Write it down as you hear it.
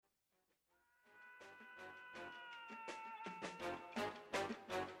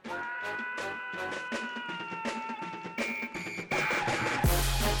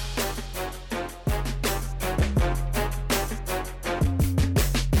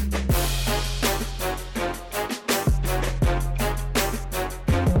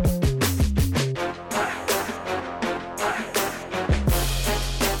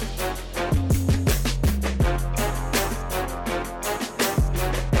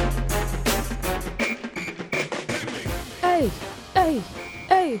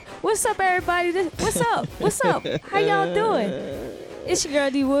Hey, what's up, everybody? What's up? How y'all doing? It's your girl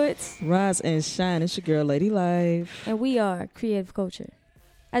D Woods, Rise and shine. It's your girl Lady Live, and we are Creative Culture.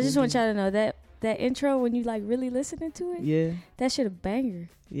 I just want y'all to know that intro, when you like really listening to it, yeah, that shit a banger.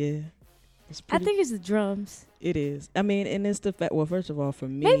 yeah. I think it's the drums. It is. I mean, and it's the fact. Well, first of all, for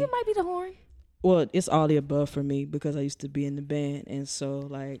me, Maybe it might be the horn. Well, it's all the above for me because I used to be in the band, and so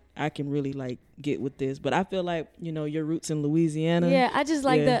like I can really like get with this. But I feel like your roots in Louisiana. Yeah, I just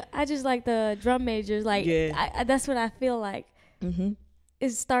like the drum majors. Like, yeah. that's what I feel like. Mm-hmm.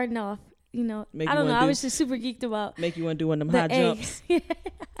 It's starting off. I don't know. I was just super geeked about. Make you want to do one of them high jumps. Yeah.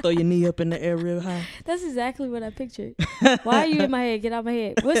 Throw your knee up in the air real high. That's exactly what I pictured. Why are you in my head? Get out my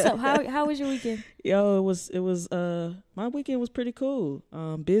head. What's up? How was your weekend? Yo, it was my weekend was pretty cool.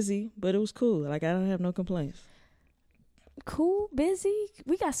 Busy, but it was cool. Like, I don't have no complaints. Cool, busy.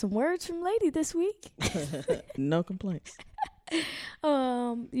 We got some words from Lady this week. No complaints. You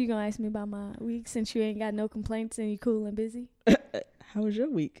gonna ask me about my week since you ain't got no complaints and you cool and busy? How was your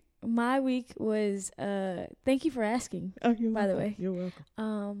week? My week was thank you for asking. Oh, you're by welcome. the way. You're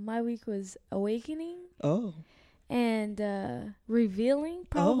welcome. My week was awakening. Oh. And revealing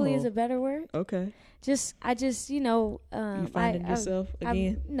probably is a better word. Okay. I just you finding yourself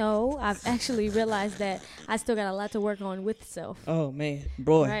again? No, I've actually realized that I still got a lot to work on with self. Oh man,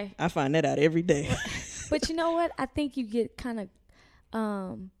 boy, right. I find that out every day. But you know what? I think you get kind of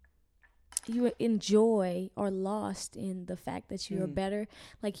you enjoy or lost in the fact that you are better.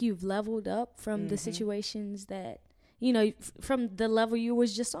 Like, you've leveled up from the situations that, from the level you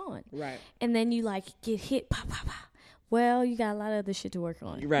was just on. Right. And then you like get hit, pop, pop, pop. Well, you got a lot of other shit to work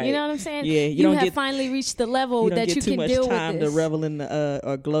on. Right. You know what I'm saying? Yeah. You have finally reached the level that you can deal with this. You don't get too much time to revel in the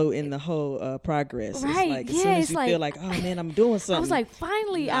or glow in the whole progress. Right. It's like, as soon as you feel like, oh man, I'm doing something. I was like,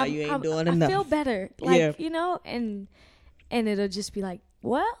 finally, you ain't doing enough. I feel better. Like, and it'll just be like,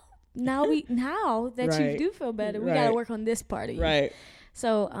 well, now that you do feel better, we got to work on this part of you. Right.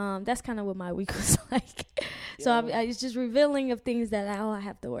 So that's kind of what my week was like. So I was just revealing of things that I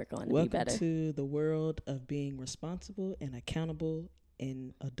have to work on to be better. Welcome to the world of being responsible and accountable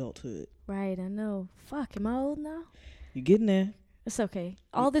in adulthood. Right, I know. Fuck, am I old now? You're getting there. It's okay.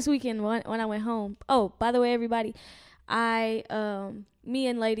 All this weekend when I went home. Oh, by the way, everybody, me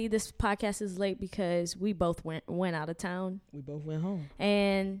and Lady, this podcast is late because we both went out of town. We both went home.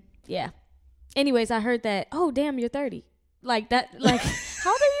 And yeah. Anyways, I heard that, oh, damn, you're 30. Like that, like, how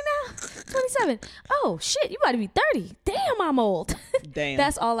old are you now? 27. Oh, shit, you about to be 30. Damn, I'm old. Damn.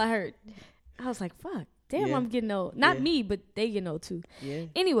 That's all I heard. I was like, fuck, damn, I'm getting old. Not me, but they getting old too. Yeah.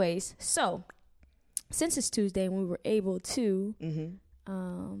 Anyways, so since it's Tuesday and we were able to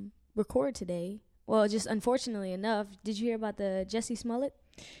record today, well, just unfortunately enough, did you hear about the Jussie Smollett?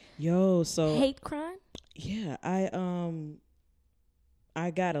 Yo, so hate crime? Yeah, I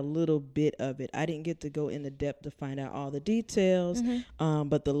got a little bit of it. I didn't get to go into depth to find out all the details,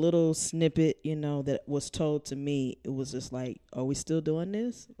 but the little snippet, that was told to me, it was just like, are we still doing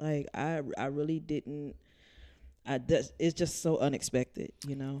this? Like, I really didn't. It's just so unexpected,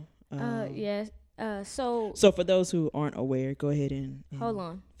 Yes. So for those who aren't aware, go ahead and hold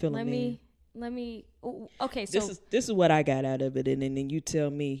on. Fill them in. Let me. Okay, so this is what I got out of it, and then you tell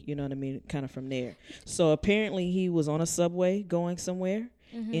me, you know what I mean, kind of from there. So apparently he was on a subway going somewhere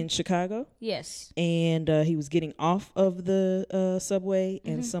in Chicago. Yes. And he was getting off of the subway,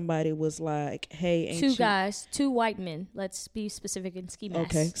 and somebody was like, "Hey, ain't two white men. Let's be specific in ski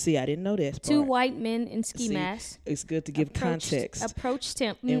masks." Okay. See, I didn't know this part. Two white men in ski masks. It's good to give context. Approached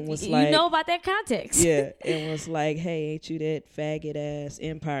him. And was you like, know about that context. Yeah. And was like, "Hey, ain't you that faggot ass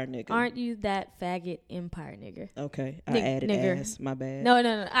Empire nigga? Aren't you that faggot Empire nigger?" Okay. I added nigger. Ass. My bad. No.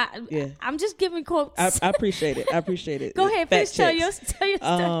 I'm just giving quotes. I appreciate it. Go ahead. Please tell your story.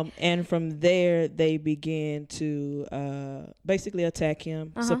 And from there, they began to basically attack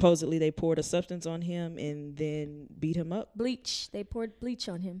him. Supposedly, they poured a substance on him and then beat him up. Bleach. They poured bleach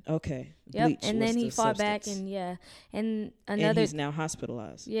on him. Okay. Yep. Bleach and then he fought substance. back, and And he's now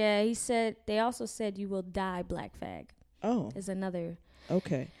hospitalized. Yeah, they also said you will die, black fag. Oh. Is another.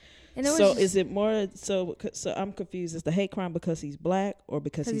 Okay. And so is it more so I'm confused. Is the hate crime because he's black, or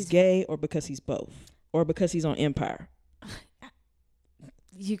because he's gay, or because he's both, or because he's on Empire?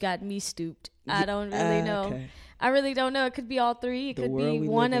 You got me stooped. I don't really know. Okay. I really don't know. It could be all three. It could be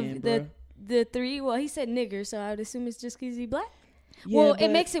one of the three. Well, he said nigger, so I would assume it's just because he's black. Yeah, well, it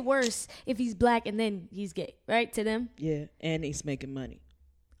makes it worse if he's black and then he's gay, right? To them. Yeah, and he's making money.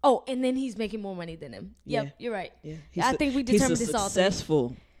 Oh, and then he's making more money than him. Yep, yeah. You're right. Yeah. I think we determined this all. He's a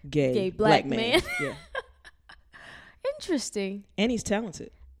successful gay black man. Yeah. Interesting. And he's talented.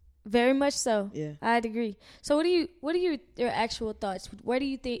 Very much so. Yeah. I'd agree. So what are your actual thoughts? Where do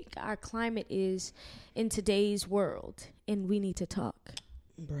you think our climate is in today's world? And we need to talk.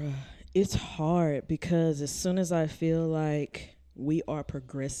 Bruh, it's hard because as soon as I feel like we are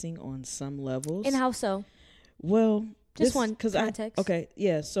progressing on some levels. And how so? Well, just one context.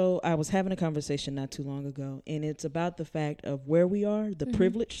 So I was having a conversation not too long ago, and it's about the fact of where we are, the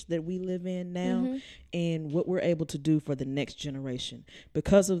privilege that we live in now, and what we're able to do for the next generation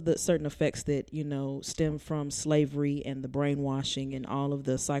because of the certain effects that, stem from slavery and the brainwashing and all of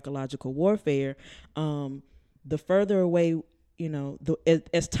the psychological warfare. The further away,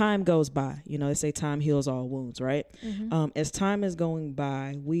 as time goes by, they say time heals all wounds, right? As time is going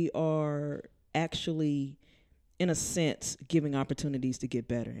by, we are actually, in a sense, giving opportunities to get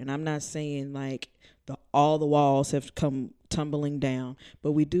better. And I'm not saying like all the walls have come tumbling down,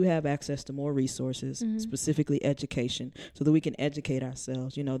 but we do have access to more resources, specifically education, so that we can educate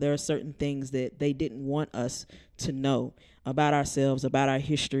ourselves. There are certain things that they didn't want us to know about ourselves, about our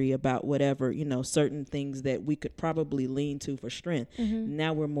history, about whatever, certain things that we could probably lean to for strength.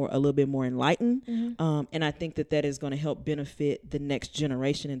 Now we're a little bit more enlightened. And I think that is going to help benefit the next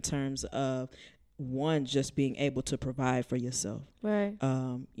generation in terms of, one, just being able to provide for yourself. Right.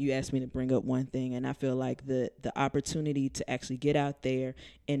 You asked me to bring up one thing, and I feel like the opportunity to actually get out there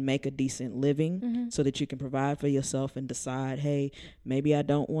and make a decent living so that you can provide for yourself and decide, hey, maybe I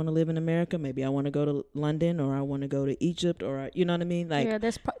don't want to live in America. Maybe I want to go to London, or I want to go to Egypt, or you know what I mean? Like, yeah,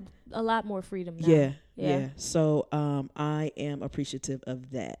 there's a lot more freedom now. Yeah. So I am appreciative of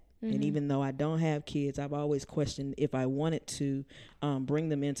that. And even though I don't have kids, I've always questioned if I wanted to bring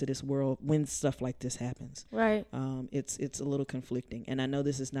them into this world when stuff like this happens. Right. It's a little conflicting. And I know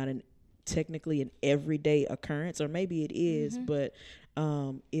this is not technically an everyday occurrence, or maybe it is, but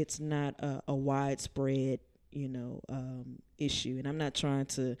it's not a widespread, issue. And I'm not trying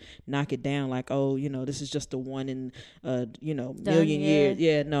to knock it down like, this is just a one in, million years.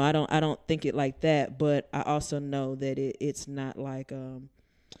 Yeah, no, I don't think it like that. But I also know that it's not like...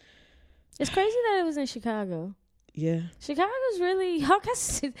 It's crazy that it was in Chicago. Yeah. Chicago's really,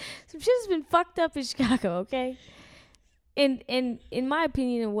 some shit's been fucked up in Chicago, okay? And in my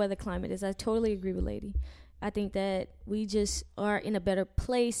opinion of where the climate is, I totally agree with Lady. I think that we just are in a better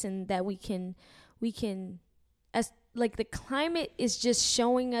place, and that we can, as like the climate is just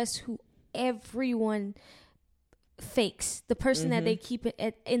showing us who everyone fakes, the person that they keep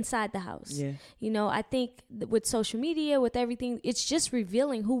inside the house. Yeah. I think with social media, with everything, it's just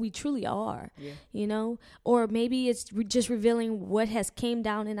revealing who we truly are. Yeah. Or maybe it's just revealing what has came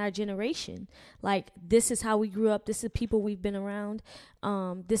down in our generation. Like, this is how we grew up, this is people we've been around,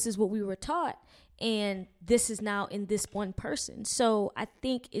 this is what we were taught, and this is now in this one person. So I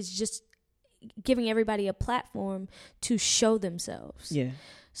think it's just giving everybody a platform to show themselves. Yeah.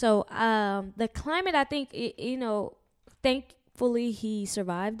 So the climate, I think, thankfully he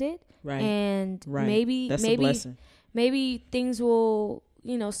survived it. Right. And maybe that's a blessing. Maybe things will,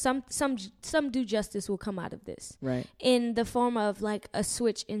 some due justice will come out of this. Right. In the form of like a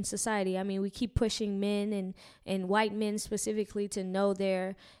switch in society. I mean, we keep pushing men and white men specifically to know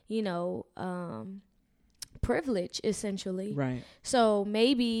their, privilege, essentially. Right. So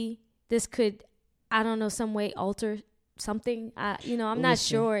maybe this could, I don't know, some way alter something. I'm not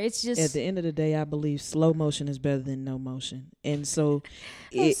sure. It's just, at the end of the day, I believe slow motion is better than no motion. And so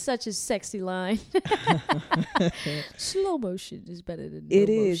it's such a sexy line. Slow motion is better than no motion. It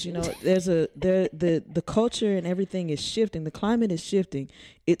is. There's the culture and everything is shifting. The climate is shifting.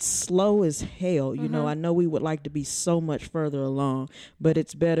 It's slow as hell. I know we would like to be so much further along, but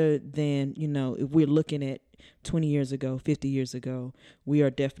it's better than, if we're looking at 20 years ago, 50 years ago, we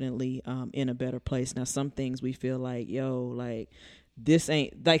are definitely in a better place. Now, some things we feel like, this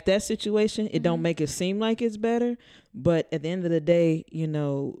ain't like that situation. It don't make it seem like it's better. But at the end of the day,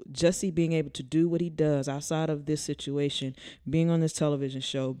 Jussie being able to do what he does outside of this situation, being on this television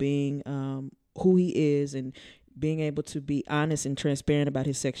show, being who he is, and being able to be honest and transparent about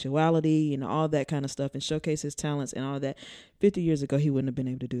his sexuality and all that kind of stuff, and showcase his talents and all that. 50 years ago, he wouldn't have been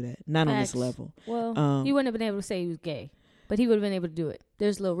able to do that. Not on this level. Well, he wouldn't have been able to say he was gay, but he would have been able to do it.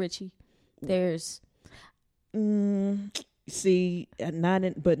 There's Lil Richie. There's... See, not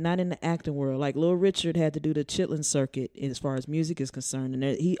in the acting world. Like Lil Richard had to do the Chitlin circuit as far as music is concerned,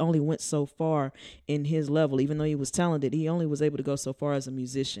 and he only went so far in his level. Even though he was talented, he only was able to go so far as a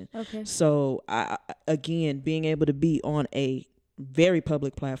musician. Okay. So, again, being able to be on a very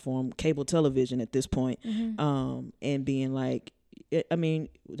public platform, cable television at this point, and being like, I mean,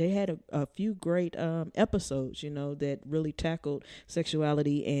 they had a few great episodes, that really tackled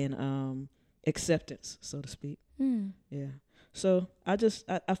sexuality and acceptance, so to speak. Yeah. So I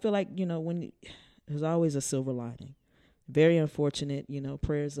feel like, when there's always a silver lining. Very unfortunate,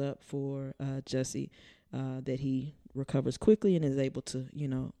 prayers up for Jussie, that he recovers quickly and is able to,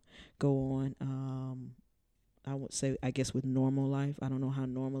 go on. I would say, I guess, with normal life. I don't know how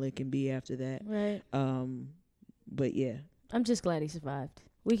normal it can be after that. Right. But yeah. I'm just glad he survived.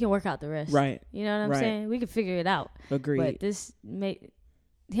 We can work out the rest. Right. You know what I'm saying? We can figure it out. Agreed. But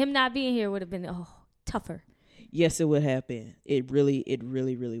him not being here would have been tougher. Yes, it would have been. It really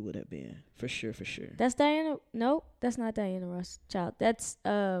would have been. For sure. That's Diana. Nope, that's not Diana Ross child. That's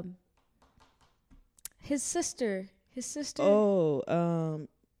his sister. Oh,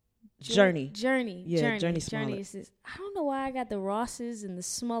 Journey. Yeah, Journey Smollett. I don't know why I got the Rosses and the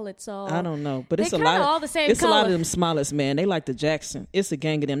Smollets all. I don't know, but it's a lot of all the same. It's color. A lot of them Smollets, man. They like the Jackson. It's a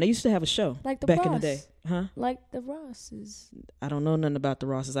gang of them. They used to have a show like the back Ross. in the day, huh? Like the Rosses. I don't know nothing about the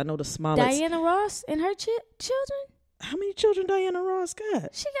Rosses. I know the Smollets. Diana Ross and her children. How many children Diana Ross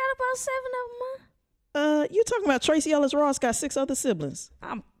got? She got about 7 of them. You talking about Tracy Ellis Ross got 6 other siblings?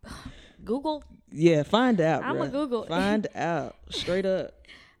 Google. Yeah, find out. I'm a Google. Find out straight up.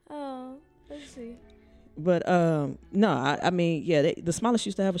 Oh, let's see. But no, I mean, yeah, the Smollets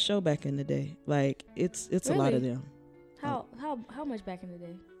used to have a show back in the day. Like it's really? A lot of them. How much back in the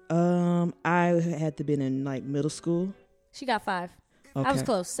day? I had to been in like middle school. She got 5. Okay. I was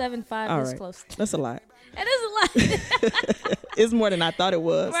close. 7, 5 All was right. close. That's a lot. It is a lot. It's more than I thought it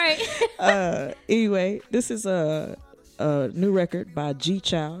was. Right. Anyway, this is a new record by G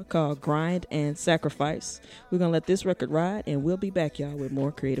Child called Grind and Sacrifice. We're going to let this record ride, and we'll be back, y'all, with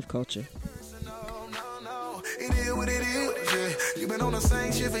more creative culture. It is what it is, yeah. You been on the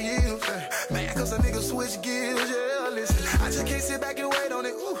same shit for years, yeah. Man, cause a nigga switch gears, yeah. Listen, I just can't sit back and wait on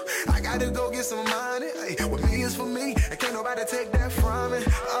it. Ooh, I gotta go get some money. Ay, what me is for me, and can't nobody take that from me.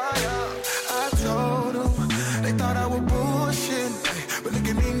 Oh, yeah. I told them, they thought I was bullshit. Ay, but look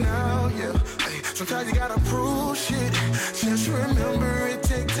at me now, yeah. Ay, sometimes you gotta prove shit. Just remember it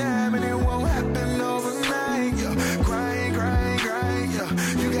take time and it won't happen overnight, yeah. Grind,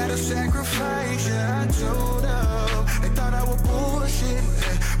 yeah. You gotta sacrifice, yeah. I told them, they thought I was bullshit.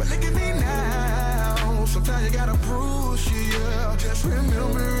 But look at me now. Sometimes you gotta prove shit, yeah. Just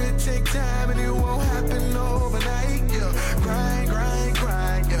remember it take time and it won't happen overnight, yeah.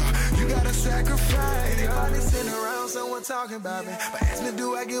 Grind, yeah. You gotta sacrifice. Everybody sitting around, someone talking about me. But ask me,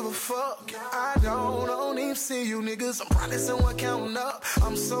 do I give a fuck? I don't even see you niggas. I'm probably someone counting up.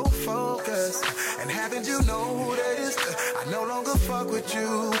 I'm so focused. And haven't you noticed? I no longer fuck with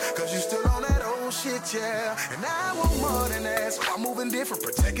you. Cause you still on that old shit, yeah. And I want more than that. So I'm moving different,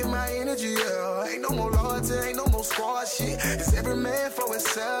 protecting my energy, yeah. Ain't no more loyalty, ain't no more squad shit. It's every man for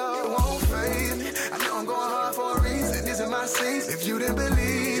himself. It won't fade me. I know I'm going hard for a reason. This is my season. If you didn't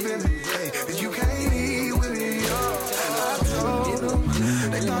believe in me, hey, then you can't eat with me, I told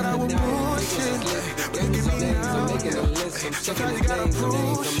them, they thought I was bullshit. But look at me now, sometimes you gotta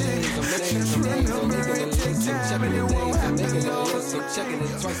prove shit. Just remember it takes time and it won't happen. I'm checking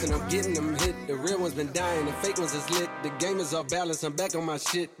it twice and I'm getting them hit. The real ones been dying, the fake ones is lit. The game is off balance, I'm back on my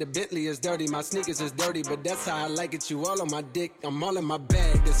shit. The Bentley is dirty, my sneakers is dirty, but that's how I like it. You all on my dick, I'm all in my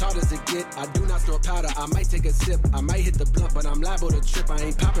bag. As hard as it get, I do not store powder. I might take a sip, I might hit the blunt, but I'm liable to trip. I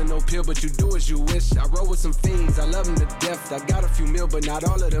ain't popping no pill, but you do as you wish. I roll with some fiends, I love them to death. I got a few mil, but not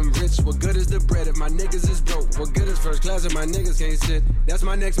all of them rich. What good is the bread if my niggas is broke? What good is first class if my niggas can't sit? That's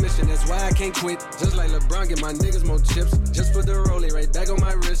my next mission, that's why I can't quit. Just like LeBron, get my niggas more chips. Just put the rollie right back on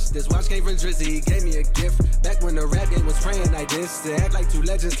my wrist. This watch came from Drizzy, he gave me a gift. Back when the rap game was praying like this. To act like two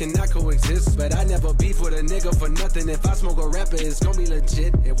legends cannot coexist. But I never beef with a nigga for nothing. If I smoke a rapper, it's gon' be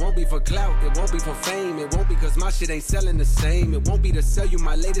legit. It won't be for clout, it won't be for fame. It won't be cause my shit ain't selling the same. It won't be to sell you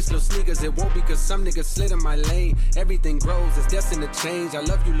my latest little sneakers. It won't be cause some niggas slid in my lane. Everything grows, it's destined to change. I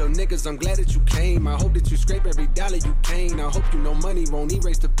love you little niggas, I'm glad that you came. I hope that you scrape every dollar you came. I hope you know money won't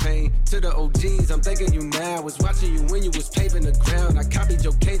erase the pain. To the OGs, I'm thanking you now. Was watching you when you was paving the ground. I copied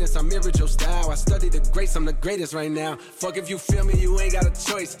your cadence, I mirrored your style. I studied the greats, I'm the greatest right now. Fuck if you feel me, you ain't got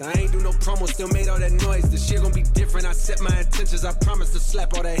a choice. I ain't do no promo, still made all that noise. This shit gon' be different, I set my intentions. I promise to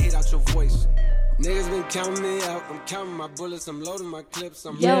slap all that hate out your voice. Niggas been counting me out. I'm counting my bullets. I'm loading my clips.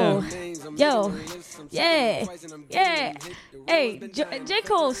 I'm Yo. names. I'm Yo. I'm Yeah. twice and I'm Yeah. getting them hit. The Hey, road's been dying. J.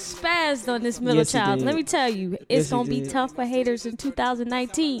 Cole spazzed on this middle Yes, he child. did. Let me tell you, it's Yes, he gonna be did. tough for haters in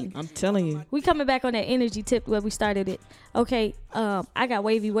 2019. I'm telling you. We coming back on that energy tip where we started it. Okay, I got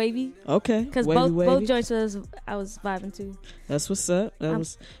wavy Okay. because Wavy, both joints I was vibing to. That's what's up. That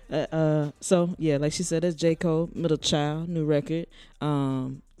was so yeah, like she said, that's J. Cole, Middle Child, new record.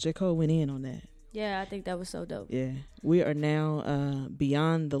 J. Cole went in on that. Yeah, I think that was so dope. Yeah. We are now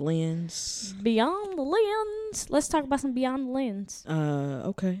Beyond the Lens. Beyond the Lens. Let's talk about some Beyond the Lens.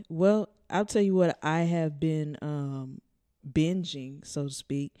 Okay. Well, I'll tell you what I have been binging, so to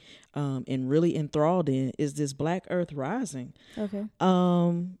speak, and really enthralled in is this Black Earth Rising. Okay.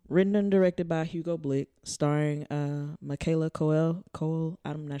 Written and directed by Hugo Blick, starring Michaela Coel.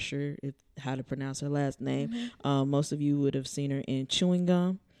 I'm not sure how to pronounce her last name. Most of you would have seen her in Chewing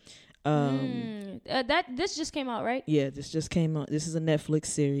Gum. This just came out, right? Yeah, this just came out. This is a Netflix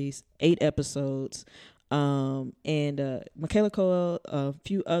series, 8 episodes. And Michaela Coel, a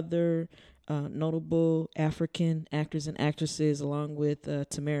few other notable African actors and actresses, along with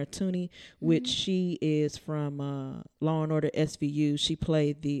Tamara Tooney, which she is from Law and Order SVU. She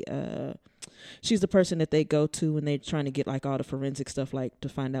played she's the person that they go to when they're trying to get like all the forensic stuff, like to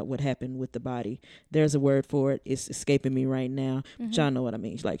find out what happened with the body. There's a word for it. It's escaping me right now. But y'all know what I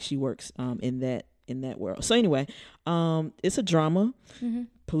mean. Like she works in that world. So anyway, it's a drama,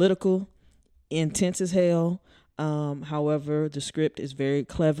 political, intense as hell. However, the script is very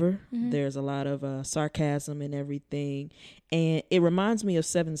clever. There's a lot of sarcasm and everything. And it reminds me of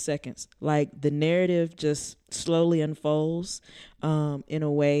 7 Seconds. Like the narrative just slowly unfolds in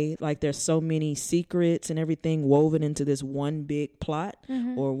a way. Like there's so many secrets and everything woven into this one big plot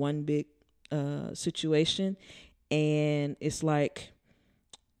or one big situation. And it's like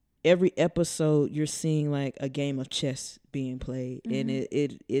every episode you're seeing like a game of chess being played. And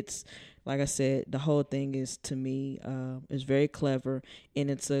it's like I said, the whole thing is, to me, is very clever, and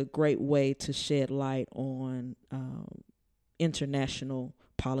it's a great way to shed light on international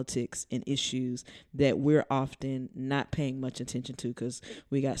politics and issues that we're often not paying much attention to because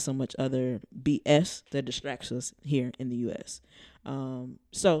we got so much other BS that distracts us here in the U.S.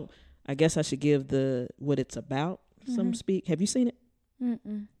 So I guess I should give what it's about some speak. Have you seen it?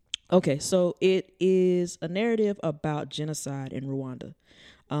 Mm-mm. Okay, so it is a narrative about genocide in Rwanda.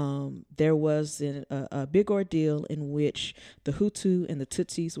 There was a big ordeal in which the Hutu and the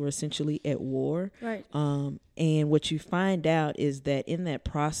Tutsis were essentially at war. Right. And what you find out is that in that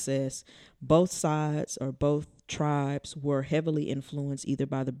process, both sides or both tribes were heavily influenced either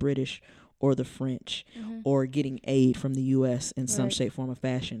by the British or the French or getting aid from the U.S. in some shape, form, or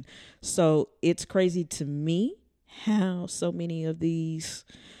fashion. So it's crazy to me how so many of these,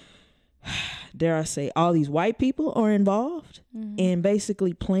 dare I say, all these white people are involved in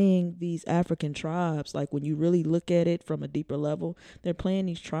basically playing these African tribes. Like when you really look at it from a deeper level, they're playing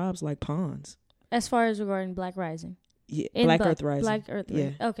these tribes like pawns. As far as regarding Black Rising. Yeah, Black Earth Rising. Black Earth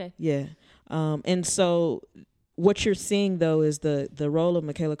Rising. Yeah. Okay. Yeah. And so what you're seeing, though, is the role of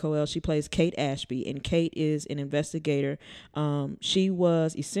Michaela Coel. She plays Kate Ashby, and Kate is an investigator. She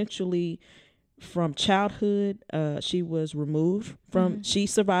was essentially, from childhood, she was removed from, she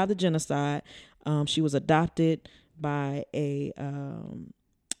survived the genocide. She was adopted by a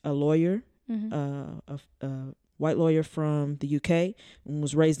lawyer, a white lawyer from the UK, and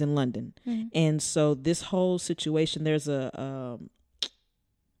was raised in London. And so this whole situation, there's a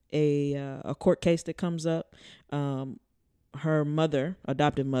court case that comes up. Her mother,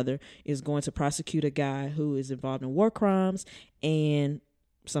 adopted mother, is going to prosecute a guy who is involved in war crimes, and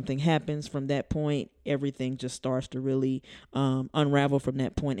something happens. From that point, everything just starts to really unravel from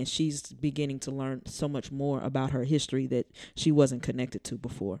that point, and she's beginning to learn so much more about her history that she wasn't connected to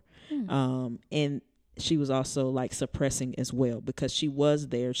before. And she was also like suppressing as well, because she was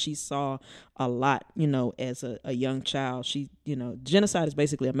there. She saw a lot, as a young child. She, genocide is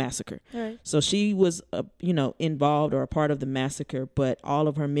basically a massacre. Right. So she was, involved or a part of the massacre, but all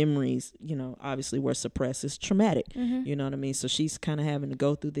of her memories, obviously were suppressed. It's traumatic. You know what I mean? So she's kind of having to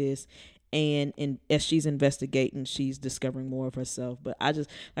go through this. And as she's investigating, she's discovering more of herself. But I just,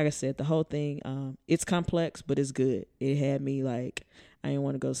 like I said, the whole thing, it's complex, but it's good. It had me like, I didn't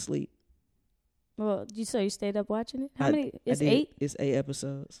want to go to sleep. Well, you stayed up watching it? How many? It's 8? It's 8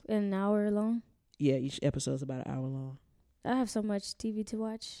 episodes. An hour long? Yeah, each episode's about an hour long. I have so much TV to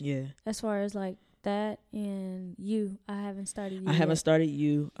watch. Yeah. As far as like that and You, I haven't started You. I haven't started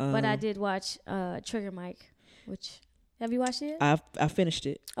You. But I did watch Trigger Mike, which, have you watched it? I finished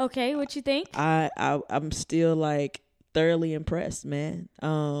it. Okay, what you think? I'm still like thoroughly impressed, man.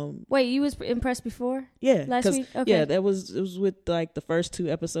 Wait, you was impressed before? Yeah, last week. Okay. Yeah, it was with like the first 2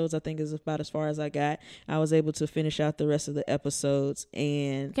 episodes. I think is about as far as I got. I was able to finish out the rest of the episodes.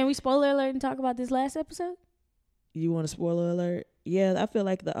 And can we spoiler alert and talk about this last episode? You want a spoiler alert? Yeah, I feel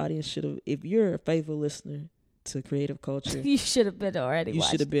like the audience should have. If you're a faithful listener to Creative Culture, you should have been already. You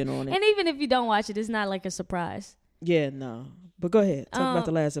should have been on it. And even if you don't watch it, it's not like a surprise. Yeah, no. But go ahead, talk about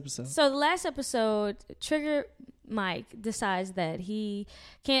the last episode. So the last episode, Trigger Mike decides that he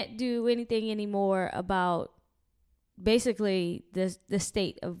can't do anything anymore about basically the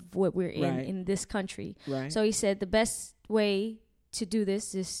state of what we're in this country. Right. So he said the best way to do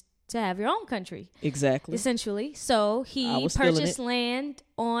this is to have your own country. Exactly. Essentially. So he purchased land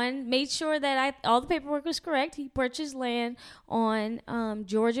made sure that all the paperwork was correct. He purchased land on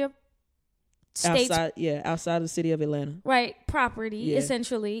Georgia State's outside the city of Atlanta. Right, property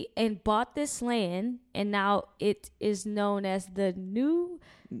essentially, and bought this land, and now it is known as the New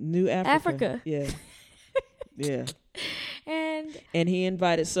Africa. Yeah. Yeah. And he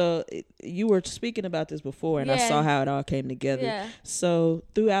invited, so you were speaking about this before, and I saw how it all came together. Yeah. So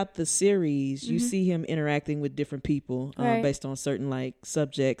throughout the series, you see him interacting with different people based on certain like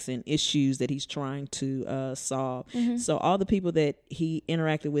subjects and issues that he's trying to solve. So all the people that he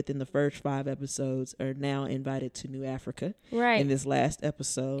interacted with in the first 5 episodes are now invited to New Africa in this last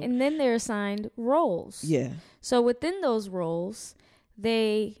episode. And then they're assigned roles. Yeah. So within those roles,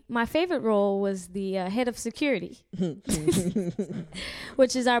 my favorite role was the head of security,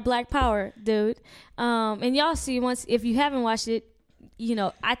 which is our Black Power dude. And y'all see, if you haven't watched it,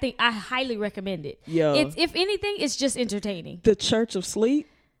 I think I highly recommend it. If anything, it's just entertaining. The Church of Sleep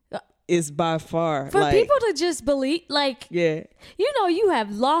is by far for people to just believe, you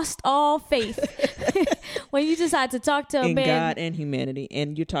have lost all faith when you decide to talk to a man, God and humanity,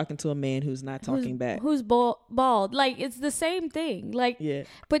 and you're talking to a man who's not talking back, who's bald. Like, it's the same thing.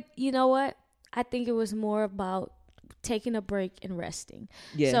 But you know what? I think it was more about taking a break and resting.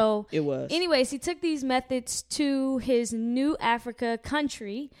 Yeah, so it was. Anyways, he took these methods to his New Africa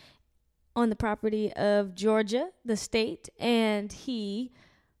country on the property of Georgia, the state, and he.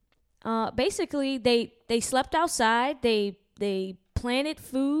 Basically, they slept outside. They planted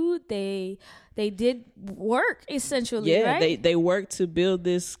food. They did work essentially. Yeah, right? they worked to build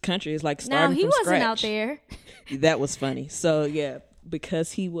this country. It's like starting from scratch. Now he wasn't out there. That was funny. So yeah,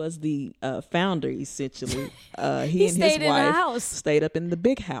 because he was the founder essentially, he and his wife stayed up in the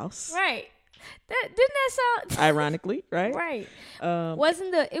big house. Right. Didn't that sound ironically right? Right.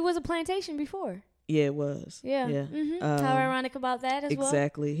 It was a plantation before. Yeah, it was. Yeah. Mm-hmm. How ironic about that as well.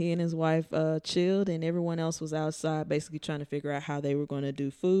 Exactly. He and his wife chilled, and everyone else was outside basically trying to figure out how they were going to do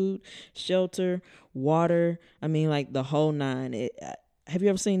food, shelter, water. I mean, like the whole nine. Have you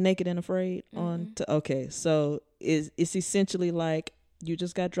ever seen Naked and Afraid? Okay, so it's essentially like you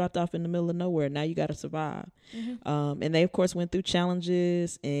just got dropped off in the middle of nowhere. Now you got to survive. And they, of course, went through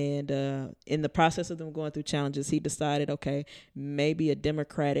challenges. And in the process of them going through challenges, he decided, okay, maybe a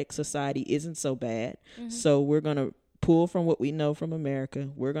democratic society isn't so bad. So we're going to pull from what we know from America.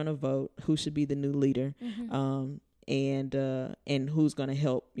 We're going to vote who should be the new leader. And who's going to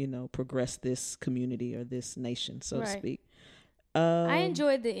help, progress this community or this nation, so to speak. I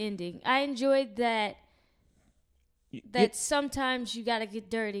enjoyed the ending. I enjoyed that sometimes you got to get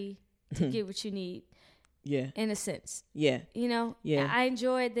dirty to get what you need. Yeah. In a sense. Yeah. Yeah. I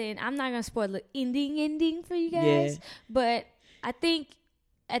enjoyed I'm not going to spoil the ending for you guys, but I think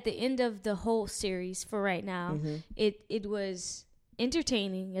at the end of the whole series for right now, it was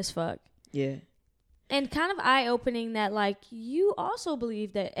entertaining as fuck. Yeah. And kind of eye-opening that, you also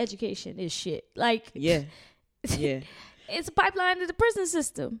believe that education is shit. Yeah. It's a pipeline to the prison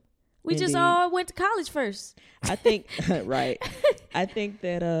system. We just all went to college first. I think, right. I think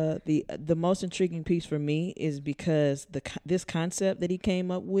that the most intriguing piece for me is because this concept that he came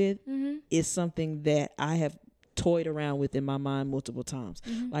up with is something that I have toyed around with in my mind multiple times.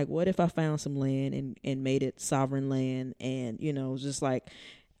 Like, what if I found some land and made it sovereign land, and just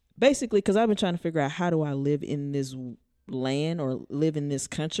basically, because I've been trying to figure out how do I live in this land or live in this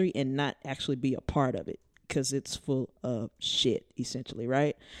country and not actually be a part of it, because it's full of shit, essentially,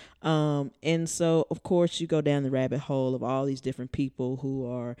 right? And so, of course, you go down the rabbit hole of all these different people who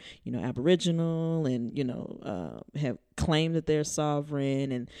are, Aboriginal and, have claimed that they're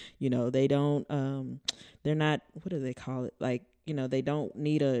sovereign, and, they don't, they're not, what do they call it? They don't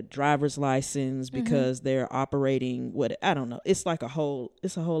need a driver's license because they're operating I don't know. It's a whole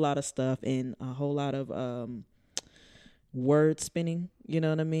lot of stuff and a whole lot of, word spinning, you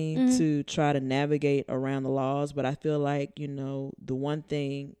know what I mean, to try to navigate around the laws. But I feel like, the one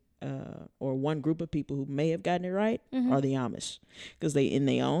thing or one group of people who may have gotten it right are the Amish, because they in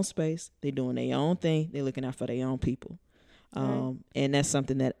their own space, they doing their own thing, they looking out for their own people. And that's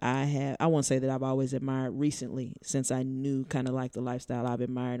something that I won't say that I've always admired recently, since I knew kind of like the lifestyle I've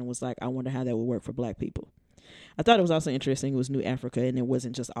admired, and was like, I wonder how that would work for Black people. I thought it was also interesting it was New Africa and it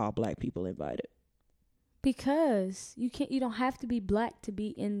wasn't just all Black people invited. Because you don't have to be Black to be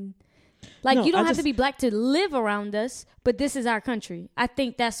in Like, No, you don't I have to just- be black to live around us, but this is our country. I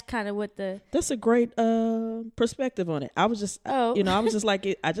think that's kind of what the... That's a great perspective on it. I was just, Oh. I was just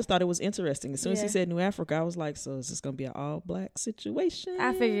like, I just thought it was interesting. As soon as Yeah. he said New Africa, I was like, so is this going to be an all black situation?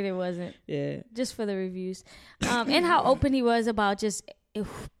 I figured it wasn't. Yeah. Just for the reviews. And how open he was about just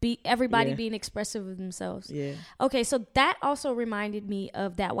everybody Yeah. being expressive of themselves. Yeah. Okay, so that also reminded me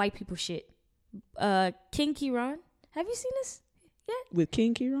of that white people shit. King Kieran. Have you seen this yet? With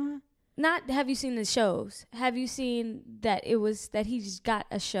King Kieran? Not have you seen the shows? Have you seen that he's got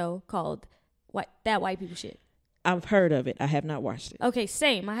a show called That White People Shit? I've heard of it. I have not watched it. Okay,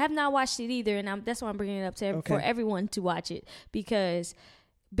 same. I have not watched it either, and that's why I'm bringing it up for everyone to watch it, because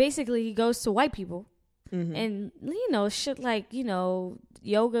basically he goes to white people and shit like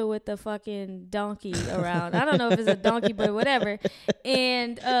yoga with the fucking donkey around. I don't know if it's a donkey, but whatever.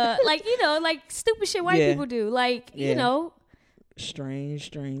 And like stupid shit white people do, like strange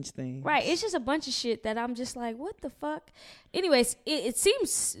thing. Right. It's just a bunch of shit that I'm just like, what the fuck? Anyways, it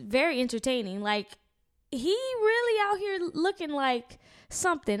seems very entertaining. Like, he really out here looking like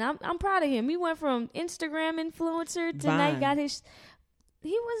something. I'm proud of him. He went from Instagram influencer to now he got his...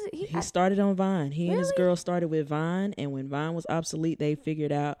 He started on Vine. He and his Really? girl started with Vine, and when Vine was obsolete, they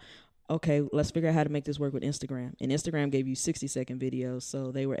figured out, okay, let's figure out how to make this work with Instagram. And Instagram gave you 60-second videos,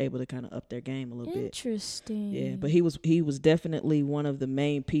 so they were able to kind of up their game a little bit. Interesting. Yeah, but he was definitely one of the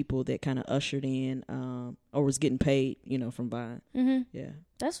main people that kind of ushered in, or was getting paid, from Vine. Mm-hmm. Yeah,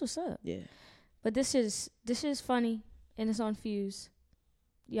 That's what's up. yeah. But this is funny, and it's on Fuse.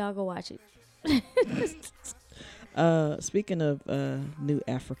 Y'all go watch it. Speaking of New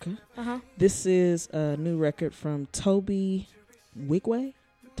Africa, Uh-huh. this is a new record from Toby Wigway.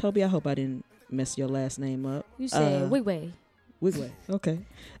 Toby, I hope I didn't mess your last name up. You said Wigway. Wigway. Okay.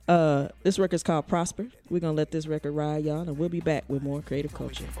 This record's called Prosper. We're gonna let this record ride, y'all, and we'll be back with more creative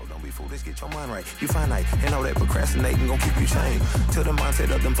culture. Don't be foolish, get your mind right. You finite, and all that procrastinating gon' keep you chained to the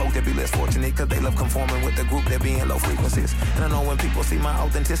mindset of them folk that be less fortunate, cause they love conforming with the group that be in low frequencies. And I know when people see my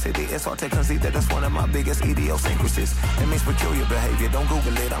authenticity, it's hard to conceive that that's one of my biggest idiosyncrasies. That means peculiar behavior, don't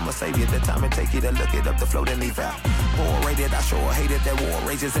Google it, I'm a savior. The time it take you to look it up, the flow that leave out. War rated, I sure hated that war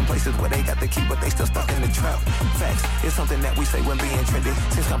rages in places where they got the key, but they still stuck in the trap. Facts, it's something that we say when being trendy.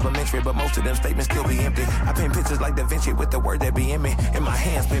 Seems complimentary, but most of them statements still be empty. I paint pictures like Da Vinci with the word that be in me. In my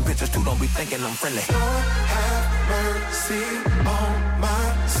hands, paint pictures too, don't be thinking I'm friendly. Lord, have mercy on my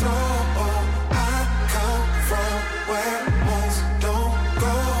soul. I come from where most don't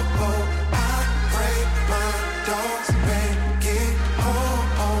go. I pray my dogs make it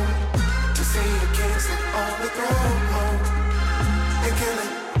home to see the king sit on the throne and kill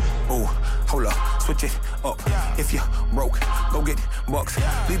it. Ooh, hold up, switch it up. If you broke, go get bucks.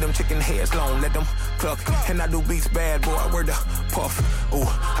 Leave them chicken heads long, let them cluck. And I do beats bad, boy, word the puff. Ooh,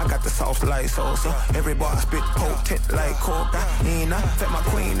 I got the sauce like salsa. Every bar I spit potent like cocaine. I fed my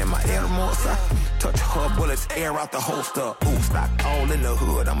queen in my hermosa. Touch her bullets, air out the holster. Ooh, stock all in the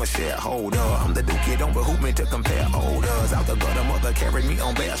hood, I'm a shareholder. I'm the dookie, don't behoove me to compare odors. Out the gutter, mother carried me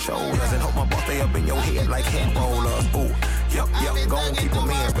on bare shoulders. And hope my boss stay up in your head like hand rollers. Ooh, yup, gon' keep them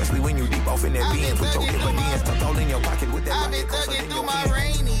in. Especially when you deep off in that beans with your dividends tucked all in your pocket with that I've been rocket closer thugging than through your my hand.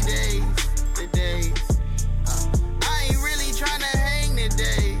 rainy days, the days. I ain't really tryna hang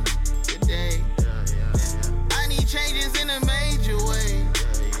today. I need changes in a major way.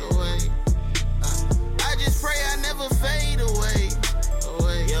 I just pray I never fade away.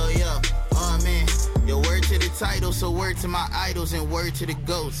 Yo, oh man. Yo, word to the title, so word to my idols and word to the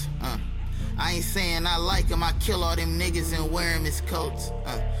ghosts. I ain't saying I like them, I kill all them niggas and wear them as coats.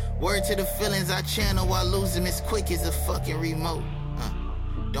 Word to the feelings I channel while lose them as quick as a fucking remote.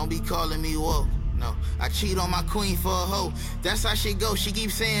 Don't be calling me woke, no. I cheat on my queen for a hoe. That's how she go, she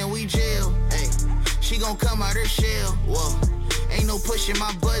keeps saying we jail. Hey, she gon' come out her shell, whoa. Ain't no pushing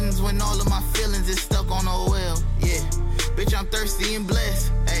my buttons when all of my feelings is stuck on OL, yeah. Bitch, I'm thirsty and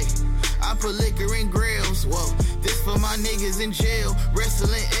blessed, hey. I put liquor in grills, whoa. This for my niggas in jail,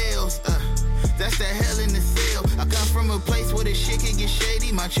 wrestling L's, that's that hell in the cell. I come from a place where the shit can get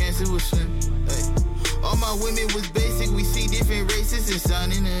shady, my chances was slim. Hey. All my women was basic, we see different races and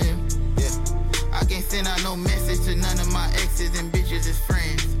signing them. Yeah. I can't send out no message to none of my exes and bitches as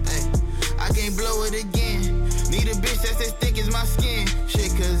friends. Hey. I can't blow it again. Need a bitch that's as thick as my skin. Shit,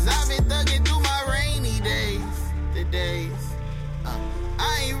 cause I've been thugging through my rainy days. The days.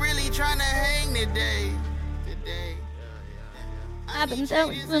 I ain't really tryna hang today. Today. I've been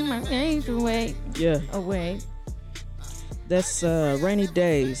throwing my age away. Yeah. Away. That's Rainy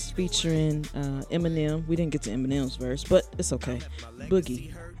Days featuring Eminem. We didn't get to Eminem's verse, but it's okay.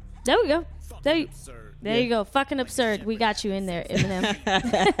 Boogie. There we go. There you go. Fucking absurd. We got you in there,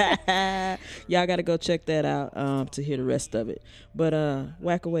 Eminem. Y'all got to go check that out to hear the rest of it. But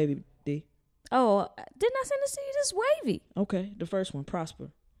Whack a Wavy, D. Oh, didn't I send this to you? This Wavy. Okay, the first one,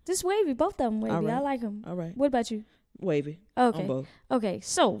 Prosper. This Wavy. Both of them Wavy. Right. I like them. All right. What about you? Wavy. Okay. On both. Okay.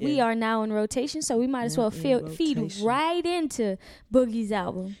 So we are now in rotation. So we might as well feed right into Boogie's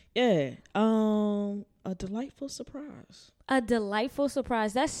album. Yeah. A delightful surprise. A delightful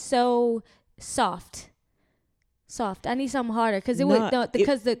surprise. That's so soft. I need something harder because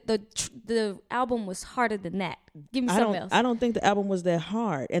the album was harder than that. Give me something else. I don't think the album was that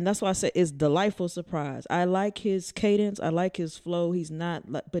hard, and that's why I said it's delightful surprise. I like his cadence. I like his flow. He's not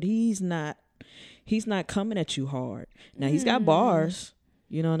coming at you hard. Now he's got bars.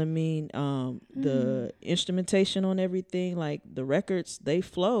 You know what I mean? The instrumentation on everything, like the records, they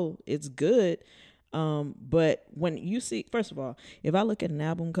flow. It's good. But when you see, first of all, if I look at an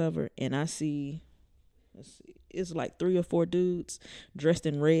album cover and I see, it's like 3 or 4 dudes dressed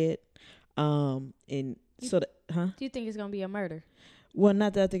in red. Do you think it's gonna be a murder? Well,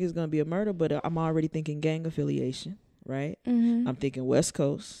 not that I think it's gonna be a murder, but I'm already thinking gang affiliation, right? Mm-hmm. I'm thinking West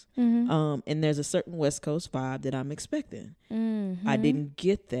Coast. Mm-hmm. And there's a certain West Coast vibe that I'm expecting. Mm-hmm. I didn't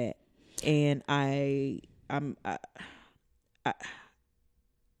get that, and I'm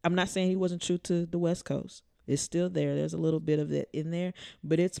not saying he wasn't true to the West Coast. It's still there. There's a little bit of it in there,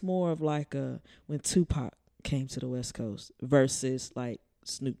 but it's more of like when Tupac came to the West Coast versus like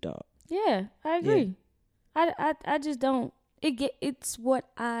Snoop Dogg. Yeah, I agree. Yeah. I just don't. It's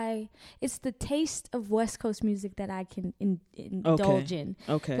the taste of West Coast music that I can indulge in.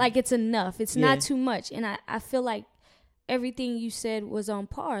 Okay. Like it's enough. It's not too much, and I feel like everything you said was on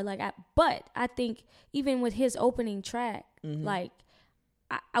par. But I think even with his opening track, like.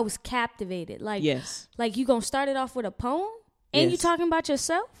 I was captivated. Like, yes. Like you gonna start it off with a poem and you talking about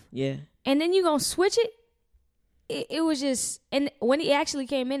yourself? Yeah. And then you gonna switch it? It was just, and when he actually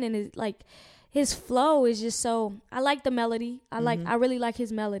came in and his flow is just so, I like the melody. I really like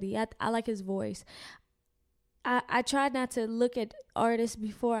his melody. I like his voice. I tried not to look at artists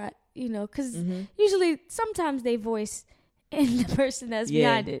before because usually sometimes they voice and the person that's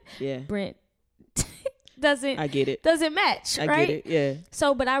behind it. Yeah. Brent. I get it. Doesn't match, right? I get it, yeah.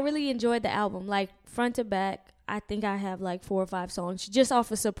 So, but I really enjoyed the album, like front to back. I think I have like 4 or 5 songs just off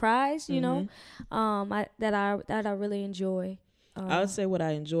a surprise, that I really enjoy. I would say what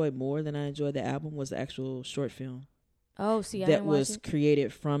I enjoyed more than I enjoyed the album was the actual short film. Oh, see, that was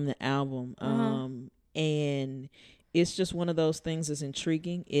created from the album, and it's just one of those things that's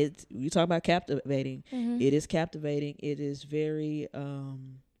intriguing. You talk about captivating. It is captivating. It is very.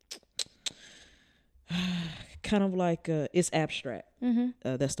 Kind of like it's abstract.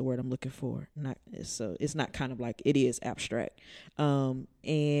 That's the word I'm looking for. It's not kind of like, it is abstract. And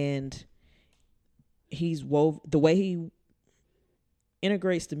he's the way he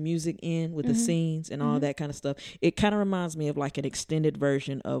integrates the music in with the scenes and all that kind of stuff. It kind of reminds me of like an extended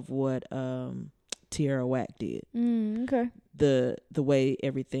version of what Tierra Whack did. Okay. The way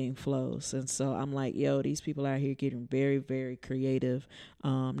everything flows. And so I'm like, yo, these people out here getting very, very creative,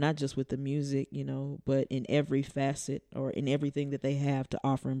 not just with the music, but in every facet or in everything that they have to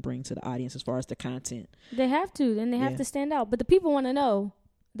offer and bring to the audience as far as the content. They have to, and they have to stand out. But the people want to know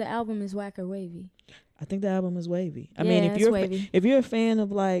the album is whack or wavy. I think the album is wavy. I mean, if you're a fan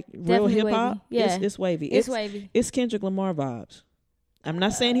of like real hip hop, it's wavy. It's wavy. It's Kendrick Lamar vibes. I'm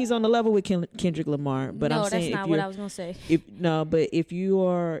not saying he's on the level with Kendrick Lamar, but I'm saying that's not what I was gonna say. But if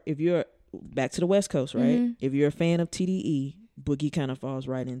you're back to the West Coast, right? If you're a fan of TDE, Boogie kind of falls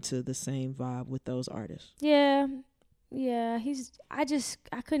right into the same vibe with those artists. Yeah.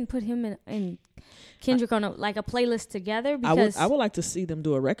 I couldn't put him and Kendrick on a playlist together because I would like to see them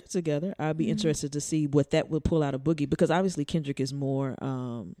do a record together. I'd be interested to see what that would pull out of Boogie, because obviously Kendrick is more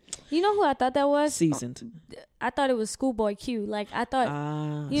you know who I thought that was? Seasoned. I thought it was Schoolboy Q. Like I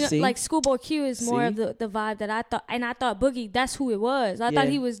thought like Schoolboy Q is more of the vibe that I thought, and I thought Boogie, that's who it was. I thought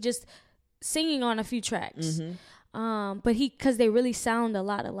he was just singing on a few tracks. But because they really sound a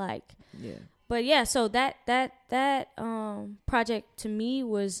lot alike. Yeah. But yeah, so that project to me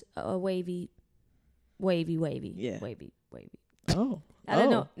was a wavy. Yeah. Wavy. Oh. I don't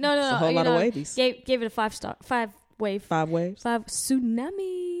know. No. It's a whole lot of wavies. Gave it a 5 star. 5 wave. 5 waves. 5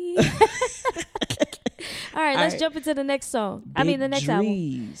 tsunami. All right, let's jump into the next song. The next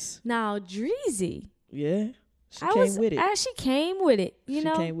album. Now, Dreezy. Yeah. She came with it. She came with it, She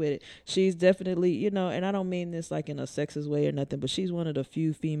came with it. She's definitely, and I don't mean this like in a sexist way or nothing, but she's one of the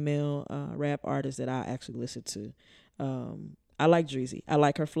few female rap artists that I actually listen to. I like Dreezy. I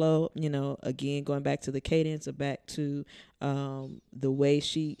like her flow, again, going back to the cadence or back to the way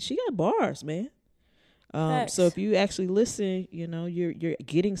she got bars, man. So if you actually listen, you know, you're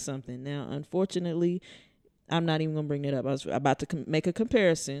getting something. Now, unfortunately, I'm not even gonna bring that up. I was about to make a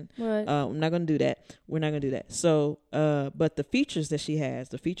comparison. Right. I'm not gonna do that. We're not gonna do that. So, but the features that she has,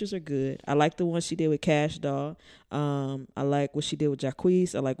 the features are good. I like the one she did with Cash Doll. I like what she did with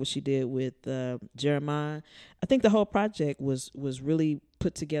Jacquees. I like what she did with Jeremiah. I think the whole project was really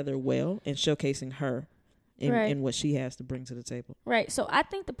put together well and showcasing her in what she has to bring to the table. Right. So I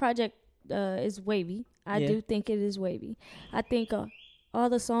think the project is wavy. I do think it is wavy. I think all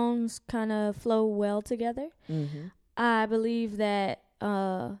the songs kind of flow well together. Mm-hmm. I believe that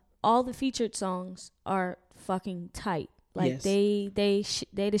all the featured songs are fucking tight. Like they the shit.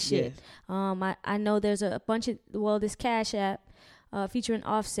 Yes. I know there's a bunch of this Cash App featuring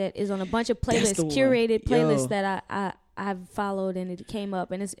Offset is on a bunch of playlists, curated playlists that I've followed, and it came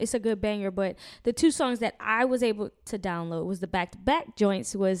up, and it's a good banger. But the two songs that I was able to download was the back-to-back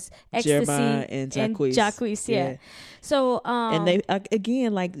joints, was Ecstasy Jeremiah and Jacquees. Yeah. So and they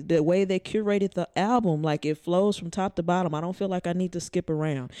again, like the way they curated the album, like it flows from top to bottom. I don't feel like I need to skip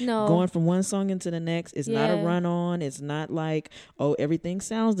around. No, going from one song into the next. It's not a run on. It's not like everything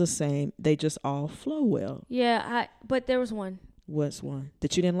sounds the same. They just all flow well. Yeah, but there was one. What's one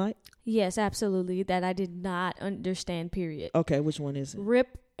that you didn't like? Yes, absolutely. That I did not understand, period. Okay, which one is it?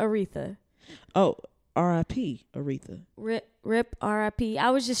 Rip Aretha. Oh, R.I.P. Aretha. Rip R.I.P. I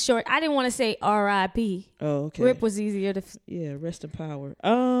was just short. I didn't want to say R.I.P. Oh, okay. Rip was easier to... Yeah, rest in power.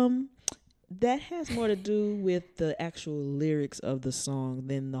 That has more to do with the actual lyrics of the song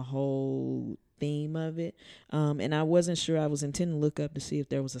than the whole theme of it. And I wasn't sure. I was intending to look up to see if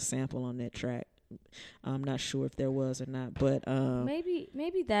there was a sample on that track. I'm not sure if there was or not, but maybe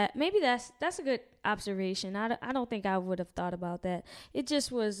that's a good observation. I don't think I would have thought about that. It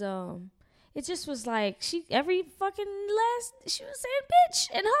just was like she was saying bitch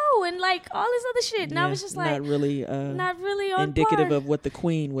and hoe and like all this other shit, and I was just like not really on indicative par. of what the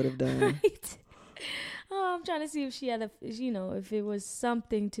Queen would have done. Right. I'm trying to see if she had if it was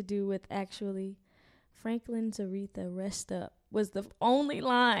something to do with actually Franklin's Aretha Rest Up was the only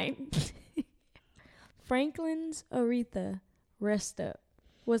line. Franklin's Aretha Rest Up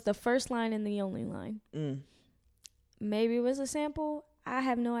was the first line and the only line. Maybe it was a sample. I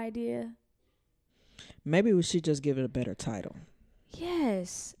have no idea. Maybe we should just give it a better title.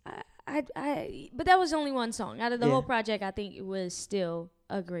 Yes. But that was only one song. Out of the whole project, I think it was still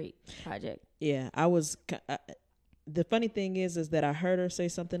a great project. Yeah, the funny thing is that I heard her say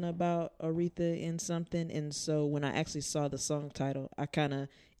something about Aretha in something, and so when I actually saw the song title, I kind of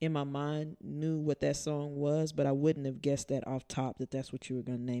in my mind knew what that song was, but I wouldn't have guessed that off top that that's what you were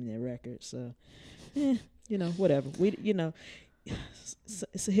going to name that record. So, whatever.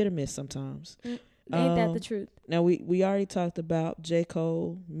 It's a hit or miss sometimes. Ain't that the truth? Now we already talked about J.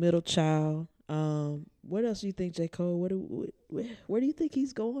 Cole, Middle Child. What else do you think J. Cole? Where do you think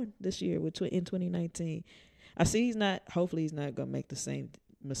he's going this year in 2019? I see hopefully he's not going to make the same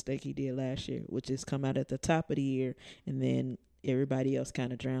mistake he did last year, which is come out at the top of the year and then everybody else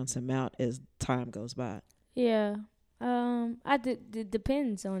kind of drowns him out as time goes by. Yeah. It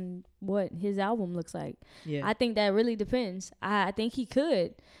depends on what his album looks like. Yeah. I think that really depends. I think he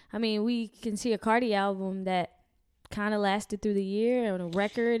could. I mean, we can see a Cardi album that kind of lasted through the year on a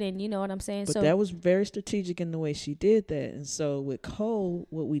record, and you know what I'm saying? But that was very strategic in the way she did that. And so with Cole,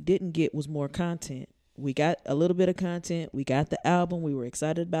 what we didn't get was more content. We got a little bit of content. We got the album. We were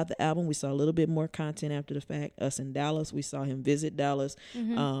excited about the album. We saw a little bit more content after the fact. Us in Dallas, we saw him visit Dallas.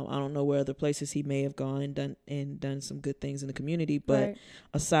 Mm-hmm. I don't know where other places he may have gone and done some good things in the community. But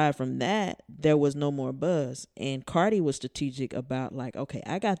aside from that, there was no more buzz. And Cardi was strategic about like, okay,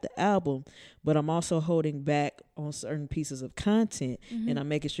 I got the album, but I'm also holding back on certain pieces of content. Mm-hmm. And I'm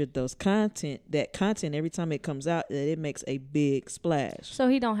making sure that content, every time it comes out, that it makes a big splash. So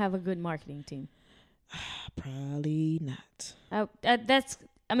he don't have a good marketing team. Probably not.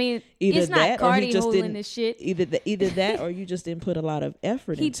 It's not Cardi holding this shit. Either that, or you just didn't put a lot of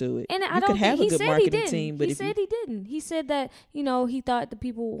effort into it. And I don't think he said he didn't. He said he didn't. He said that he thought the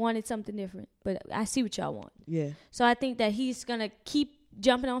people wanted something different. But I see what y'all want. Yeah. So I think that he's gonna keep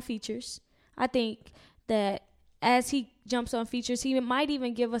jumping on features. I think that as he jumps on features, he might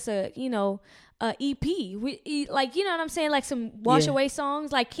even give us a EP. Like, you know what I'm saying? Like some wash away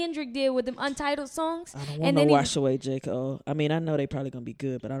songs like Kendrick did with them Untitled songs. I don't want no wash away, J. Cole. I mean, I know they probably going to be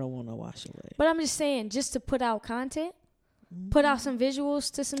good, but I don't want no wash away. But I'm just saying, just to put out content, put out some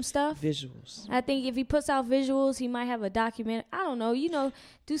visuals to some stuff. Visuals. I think if he puts out visuals, he might have a documentary. I don't know,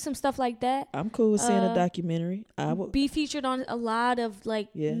 do some stuff like that. I'm cool with seeing a documentary. I would be featured on a lot of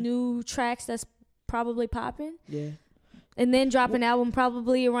new tracks that's probably popping. Yeah. And then drop an album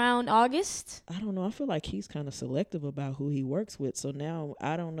probably around August. I don't know. I feel like he's kind of selective about who he works with. So now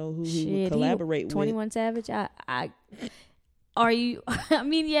I don't know who he would collaborate with. 21 Savage. Are you? I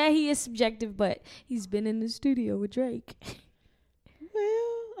mean, yeah, he is subjective, but he's been in the studio with Drake.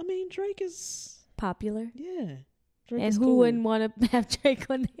 Well, I mean, Drake is popular. Yeah. Drake and is who cool. wouldn't want to have Drake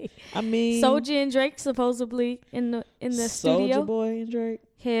on there? I mean, Soulja and Drake supposedly in the studio. Soulja Boy and Drake.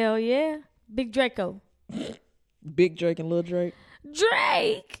 Hell yeah, Big Draco. Big Drake and Lil Drake.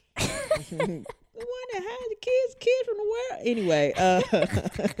 Drake. The one that had the kids from the world. Anyway,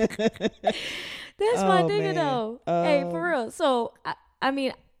 that's my nigga though. Hey, for real. So I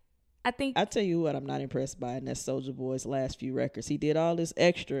mean, I think I tell you what, I'm not impressed by, and that's Soulja Boy's last few records. He did all this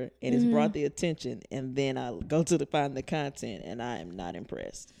extra, and it's brought the attention, and then I go to find the content, and I am not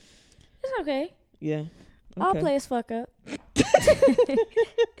impressed. It's okay. Yeah. Okay. I'll play his fuck up.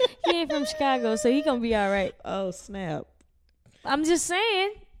 He ain't from Chicago, so he gonna be all right. Oh, snap. I'm just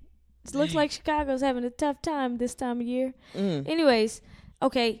saying. It looks like Chicago's having a tough time this time of year. Anyways,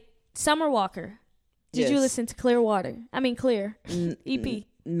 okay, Summer Walker. Did you listen to Clear EP?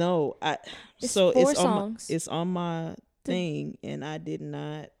 No, it's 4 songs. It's on my thing, and I did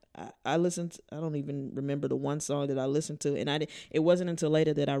not. I listened. I don't even remember the one song that I listened to, and it wasn't until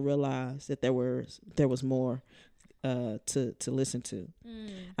later that I realized that there was more to listen to.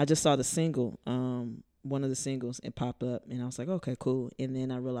 I just saw the single, one of the singles, and popped up, and I was like, okay, cool. And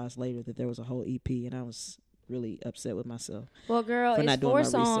then I realized later that there was a whole EP, and I was really upset with myself. Well, girl, it's 4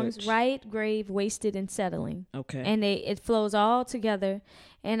 songs: research. Right, Grave, Wasted, and Settling. Okay, and it flows all together,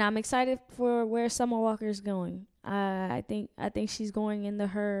 and I'm excited for where Summer Walker is going. I think she's going in the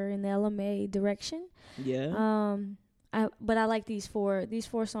LMA direction. Yeah. But I like these 4. These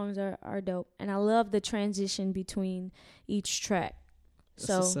 4 songs are dope, and I love the transition between each track. That's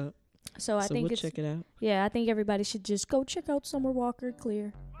what's up. So I think we'll check it out. Yeah, I think everybody should just go check out Summer Walker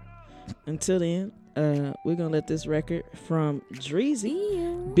Clear. Until then, we're gonna let this record from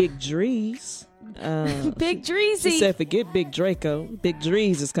Dreezy, Big Dreez. Big Dreezy. She said, "Forget Big Draco. Big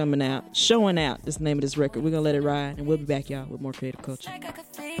Dreez is coming out, showing out." This is the name of this record. We're gonna let it ride, and we'll be back, y'all, with more creative culture. Got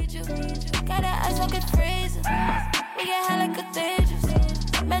that ice, I could freeze it. We get high like cathedrals.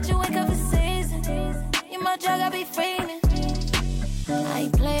 Bet you wake up for season. You my drug, I be feeling. I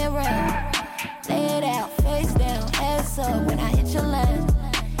ain't playing around. Lay it out, face down, ass up when I hit your line.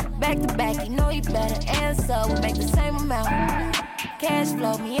 Back to back, you know you better answer. We make the same amount. Cash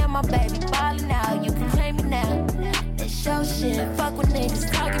flow, me and my baby ballin' out. You can claim me now. That's your shit. Fuck what niggas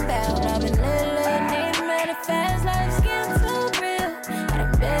talking about. I've been little nigga, man, a fast life, skin too real. I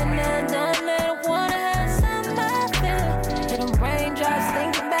done been there, done that. I wanna have something I feel. Hit them raindrops,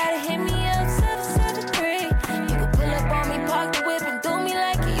 thinking about it. Hit me up, 773. You can pull up on me, park the whip, and do me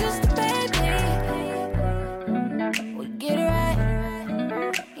like you used to, baby. We get it right.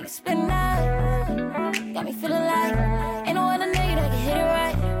 You spend the night. Got me feeling like ain't no other nigga that can hit it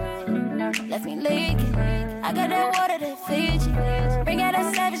right. Left me leaking. I got that water that feeds you. Bring out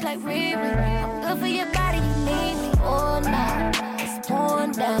that savage like Riri. I'm good for your body, you need me. All night, it's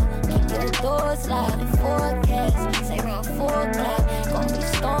pouring down. Keep your doors locked and forecast. Say around 4 o'clock. Gonna be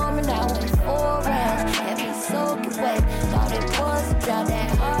storming out in 4 rounds. Have me soaking wet. Thought it was a drought, that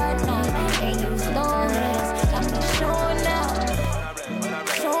hard night. Ain't used long hands. Got me showing out.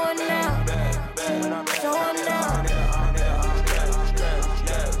 Showing out. Showing out.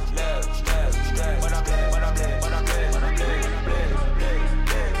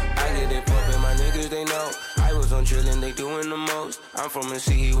 They know I was on drilling, they doing the most. I'm from a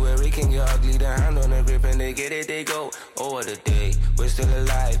city where it can get ugly. The hand on the grip and they get it, they go. Oh, what a day, we're still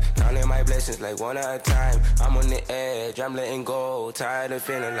alive. Counting my blessings like one at a time. I'm on the edge, I'm letting go. Tired of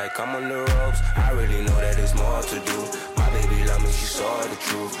feeling like I'm on the ropes. I really know that there's more to do. My baby love me, she saw the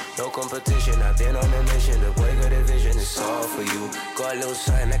truth. No competition, I've been on a mission. The boy got a vision, it's all for you. Got a little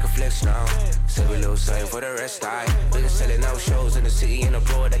something I can flex now. Save a little something for the rest, been selling out shows in the city and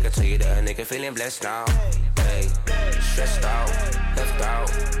abroad. I can tell you that a nigga feeling blessed now. Hey, stressed out, left out,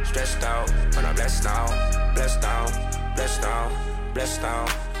 stressed out, but I'm blessed now. Blessed down, blessed down, blessed down,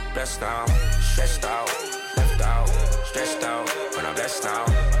 blessed down, stressed out, left out, stressed out, but I'm blessed now.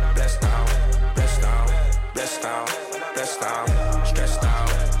 Blessed down, blessed down, blessed down, blessed down, stressed out,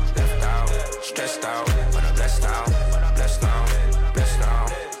 left out, stressed out, but I'm blessed now. Blessed down, blessed down,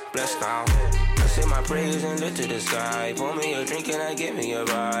 blessed down. Say my praise and look to the sky. Pour me a drink and I give me a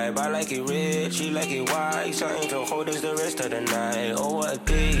vibe. I like it red, she like it white. Something to hold us the rest of the night. Oh, what a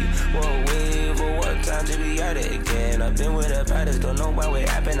day, what a wave, oh, what time to be at it again. I've been with the baddest, don't know why we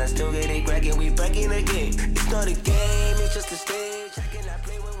happen. I still get it cracking, we back in again. It's not a game, it's just a stage. I cannot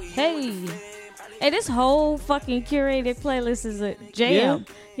play when we Hey, Hey, this whole fucking curated playlist is a jam.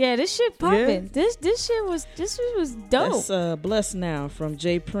 Yeah, this shit popping. Yeah. This shit was dope. That's Blessed Now from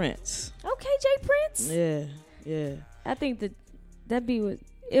Jay Prince. Okay, Jay Prince. Yeah. I think that beat was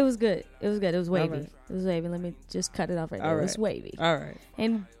it was good. It was good. It was wavy. Right. It was wavy. Let me just cut it off right there. It was wavy. All right.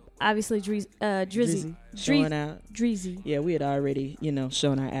 And obviously Drizzy showing out. Drizzy. Yeah, we had already,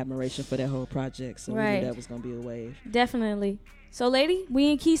 shown our admiration for that whole project, so we knew that was gonna be a wave. Definitely. So, lady,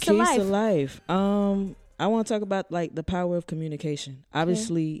 we in Keys to Life. Keys to Life. I want to talk about like the power of communication.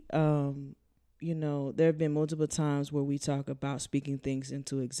 Obviously, there have been multiple times where we talk about speaking things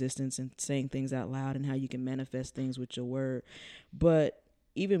into existence and saying things out loud and how you can manifest things with your word. But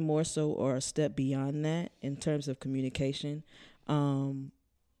even more so, or a step beyond that, in terms of communication,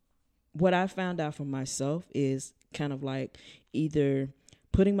 what I found out for myself is kind of like either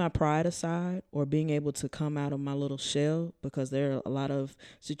putting my pride aside or being able to come out of my little shell, because there are a lot of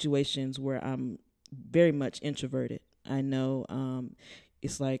situations where I'm very much introverted. I know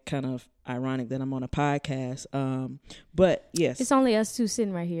it's like kind of ironic that I'm on a podcast, but yes. It's only us two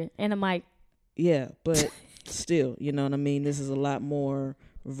sitting right here and a mic. Yeah, but still, you know what I mean? This is a lot more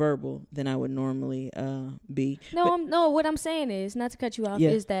verbal than I would normally be. No, what I'm saying is, not to cut you off,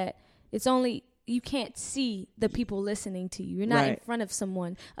 is that it's only... You can't see the people listening to you. You're not in front of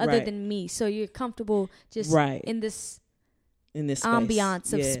someone other than me. So you're comfortable just in this space.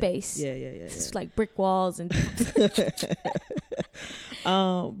 Ambiance of space. Yeah. It's like brick walls and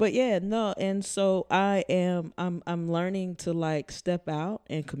but yeah, no, and so I'm learning to like step out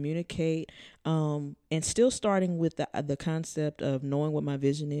and communicate, and still starting with the concept of knowing what my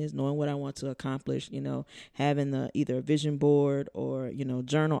vision is, knowing what I want to accomplish, having either a vision board or,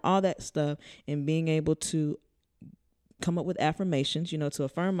 journal, all that stuff, and being able to come up with affirmations, to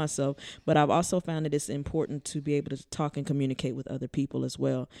affirm myself. But I've also found that it's important to be able to talk and communicate with other people as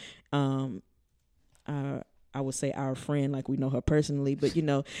well. I would say our friend, like we know her personally, but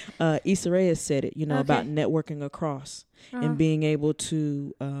Issa Rae has said it, about networking across and being able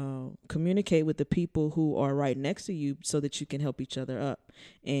to communicate with the people who are right next to you so that you can help each other up.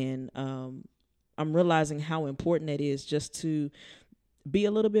 And I'm realizing how important that is, just to be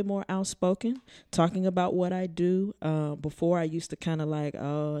a little bit more outspoken, talking about what I do. Before I used to kind of like,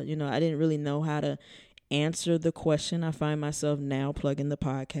 I didn't really know how to answer the question. I find myself now plugging the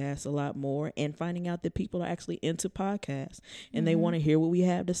podcast a lot more and finding out that people are actually into podcasts and they want to hear what we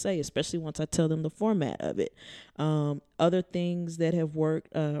have to say, especially once I tell them the format of it. Other things that have worked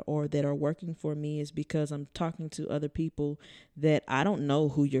or that are working for me is because I'm talking to other people that I don't know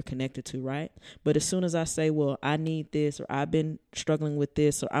who you're connected to, right? But as soon as I say, well, I need this, or I've been struggling with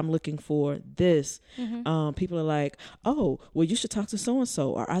this, or I'm looking for this, people are like, oh, well, you should talk to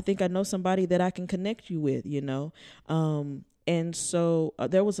so-and-so, or I think I know somebody that I can connect you with, and so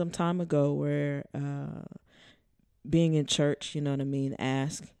there was some time ago where being in church,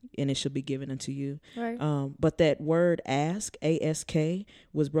 ask and it shall be given unto you. Right. But that word ask, A-S-K,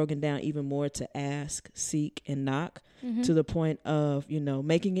 was broken down even more to ask, seek, and knock, to the point of,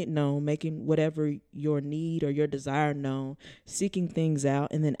 making it known, making whatever your need or your desire known, seeking things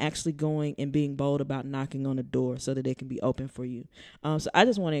out, and then actually going and being bold about knocking on the door so that it can be open for you. So I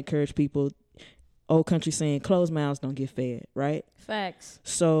just want to encourage people, old country saying, closed mouths don't get fed, right? Facts.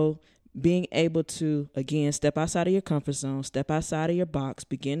 So being able to, again, step outside of your comfort zone, step outside of your box,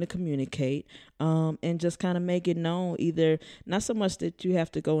 begin to communicate, and just kind of make it known, either not so much that you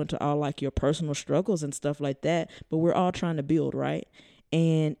have to go into all like your personal struggles and stuff like that, but we're all trying to build, right?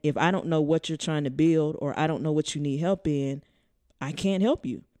 And if I don't know what you're trying to build, or I don't know what you need help in, I can't help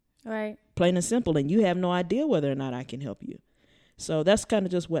you. Right. Plain and simple. And you have no idea whether or not I can help you. So that's kind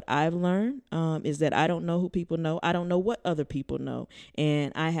of just what I've learned, is that I don't know who people know. I don't know what other people know.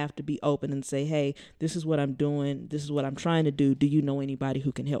 And I have to be open and say, hey, this is what I'm doing. This is what I'm trying to do. Do you know anybody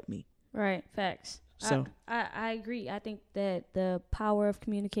who can help me? Right. Facts. So I agree. I think that the power of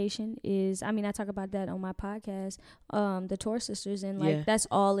communication is, I talk about that on my podcast, the Tor Sisters. And that's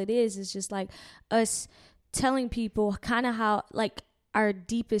all it is. It's just like us telling people kind of how, like, our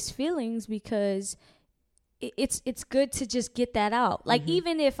deepest feelings, because it's good to just get that out. Like,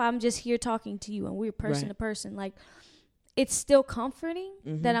 even if I'm just here talking to you and we're person to person, like, it's still comforting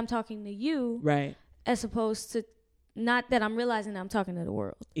that I'm talking to you, right? As opposed to not that I'm realizing that I'm talking to the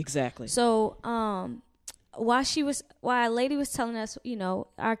world. Exactly. So, while a lady was telling us,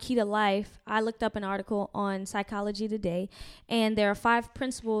 our key to life, I looked up an article on Psychology Today, and there are 5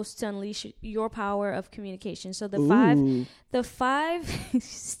 principles to unleash your power of communication. So the five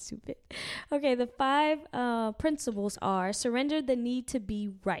stupid. Okay, the 5 principles are: surrender the need to be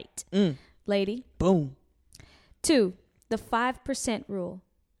right, lady. Boom. 2, the 5% rule.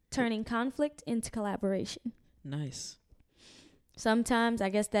 turning conflict into collaboration. Nice. Sometimes I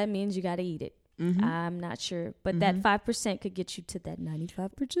guess that means you got to eat it. I'm not sure, but that 5% could get you to that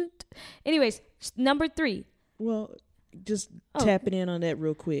 95%. Anyways, number 3. Well, just tapping in on that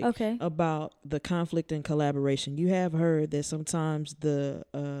real quick. Okay. About the conflict and collaboration. You have heard that sometimes the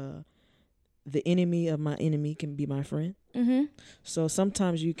enemy of my enemy can be my friend. So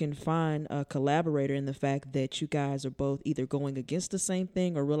sometimes you can find a collaborator in the fact that you guys are both either going against the same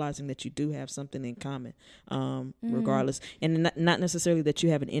thing or realizing that you do have something in common, regardless. And not necessarily that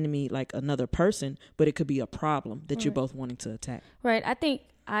you have an enemy like another person, but it could be a problem that you're both wanting to attack. Right. I think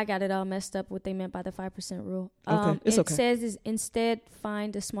I got it all messed up what they meant by the 5% rule. It's okay. It says is instead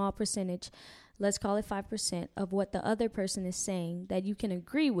find a small percentage, let's call it 5%, of what the other person is saying that you can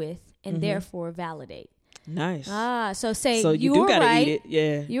agree with and therefore validate. Nice. So say so you do were gotta right. eat it.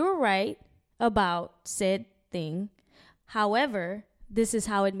 Yeah. You were right about said thing. However, this is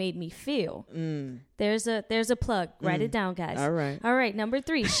how it made me feel. There's a plug. Write it down, guys. All right. Number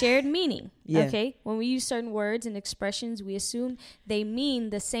 3, shared meaning. Yeah. Okay. When we use certain words and expressions, we assume they mean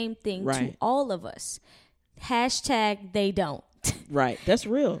the same thing to all of us. # they don't. Right. That's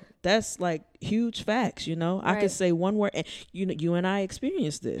real. That's like huge facts, I could say one word, and you and I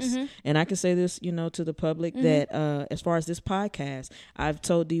experienced this, and I can say this, to the public that as far as this podcast, I've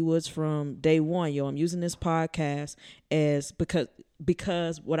told D Woods from day one, I'm using this podcast as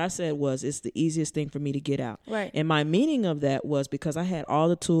because what I said was it's the easiest thing for me to get out. Right. And my meaning of that was because I had all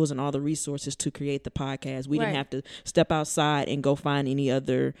the tools and all the resources to create the podcast. We didn't have to step outside and go find any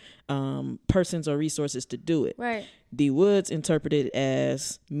other persons or resources to do it. Right. D Woods interpreted it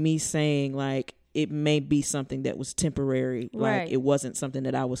as me saying like it may be something that was temporary, like it wasn't something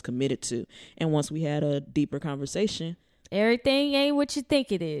that I was committed to. And once we had a deeper conversation, everything ain't what you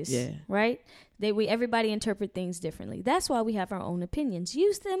think it is. Yeah. Right? Everybody interpret things differently. That's why we have our own opinions.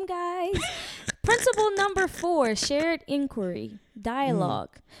 Use them, guys. Principle number 4, shared inquiry, dialogue.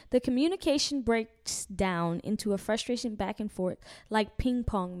 The communication breaks down into a frustration back and forth like ping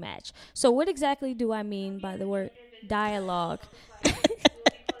pong match. So what exactly do I mean by the word dialogue?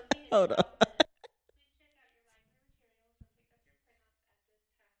 Hold on.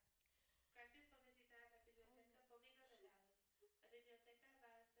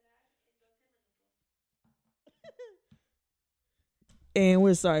 And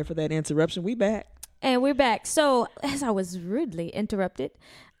we're sorry for that interruption. We back. And we're back. So, as I was rudely interrupted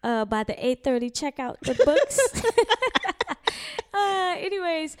by the 8:30 checkout the books.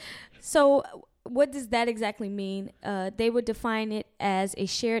 Anyways, so what does that exactly mean? They would define it as a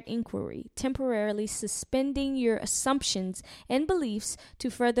shared inquiry, temporarily suspending your assumptions and beliefs to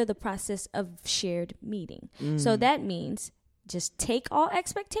further the process of shared meeting. So that means just take all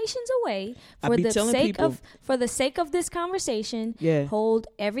expectations away for the sake of this conversation. Yeah. Hold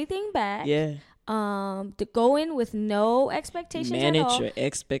everything back. Yeah. To go in with no expectations Manage at all. your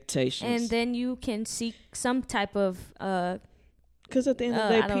expectations. And then you can seek some type of because at the end of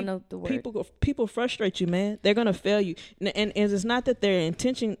the day, I don't know the word. People frustrate you, man. They're gonna fail you, and it's not that they're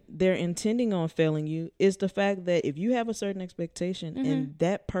intending on failing you. It's the fact that if you have a certain expectation and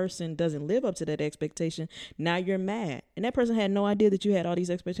that person doesn't live up to that expectation, now you're mad, and that person had no idea that you had all these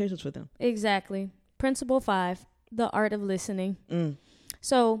expectations for them. Exactly. Principle 5: the art of listening.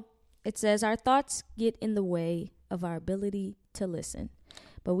 So it says our thoughts get in the way of our ability to listen,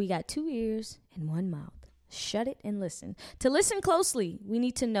 but we got 2 ears and 1 mouth. Shut it and listen. To listen closely, we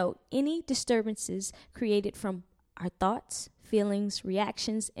need to note any disturbances created from our thoughts, feelings,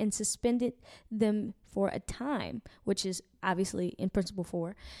 reactions, and suspended them for a time, which is obviously in principle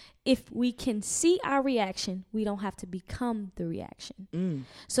 4. If we can see our reaction, we don't have to become the reaction.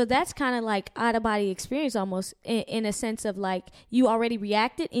 So that's kind of like out-of-body experience almost in a sense of like you already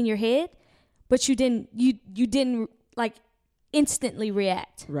reacted in your head, but you didn't like instantly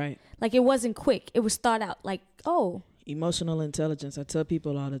react. Right. Like it wasn't quick. It was thought out. Like, oh. Emotional intelligence. I tell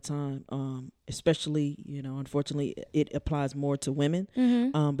people all the time, especially, unfortunately, it applies more to women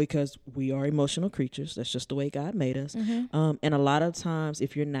because we are emotional creatures. That's just the way God made us. And a lot of times,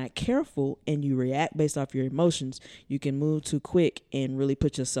 if you're not careful and you react based off your emotions, you can move too quick and really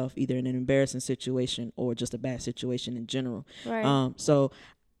put yourself either in an embarrassing situation or just a bad situation in general. Right. So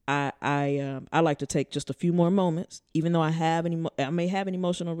I like to take just a few more moments, even though I may have an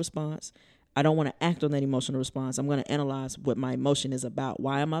emotional response. I don't want to act on that emotional response. I'm going to analyze what my emotion is about.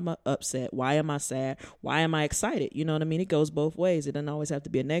 Why am I upset? Why am I sad? Why am I excited? You know what I mean? It goes both ways. It doesn't always have to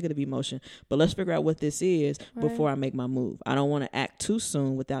be a negative emotion, but let's figure out what this is before I make my move. I don't want to act too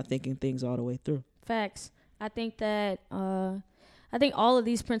soon without thinking things all the way through. Facts. I think that I think all of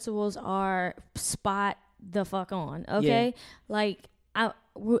these principles are spot the fuck on. Okay. Yeah. Like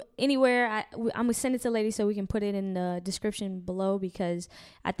anywhere, I'm gonna send it to ladies so we can put it in the description below, because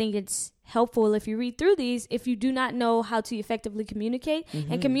I think it's helpful if you read through these, if you do not know how to effectively communicate.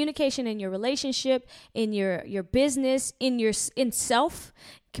 And communication in your relationship, in your business, in self,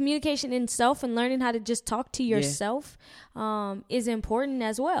 communication in self, and learning how to just talk to yourself is important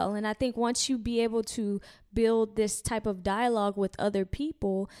as well. And I think once you be able to build this type of dialogue with other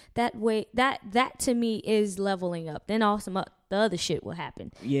people, that way, that to me is leveling up. Then also the other shit will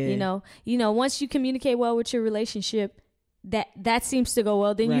happen. You know, once you communicate well with your relationship, that seems to go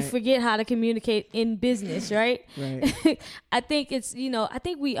well. Then you forget how to communicate in business, right? I think it's, I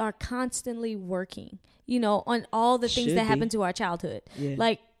think we are constantly working, on all the things that happened to our childhood.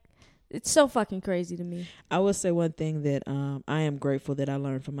 Like, it's so fucking crazy to me. I will say one thing that I am grateful that I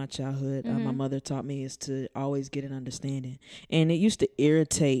learned from my childhood. My mother taught me is to always get an understanding. And it used to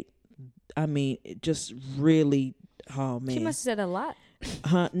irritate, just really, oh man. She must have said a lot.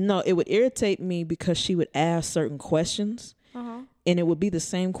 No, it would irritate me because she would ask certain questions. And it would be the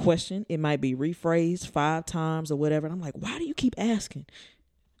same question. It might be rephrased 5 times or whatever. And I'm like, why do you keep asking?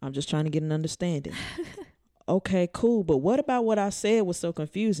 I'm just trying to get an understanding. Okay, cool. But what about what I said was so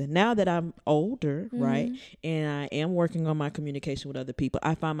confusing? Now that I'm older, right, and I am working on my communication with other people,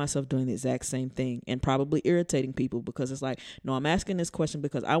 I find myself doing the exact same thing and probably irritating people, because it's like, no, I'm asking this question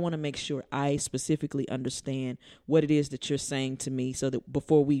because I want to make sure I specifically understand what it is that you're saying to me, so that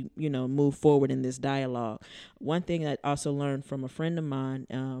before we, move forward in this dialogue. One thing I also learned from a friend of mine,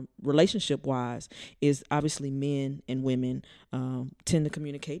 relationship-wise, is obviously men and women tend to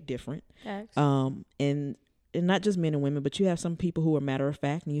communicate different. And not just men and women, but you have some people who are matter of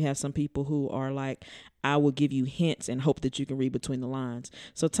fact, and you have some people who are like, I will give you hints and hope that you can read between the lines.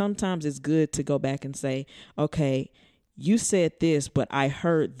 So sometimes it's good to go back and say, okay, you said this, but I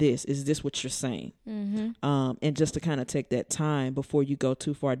heard this. Is this what you're saying? And just to kind of take that time before you go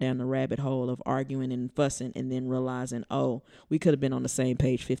too far down the rabbit hole of arguing and fussing, and then realizing, oh, we could have been on the same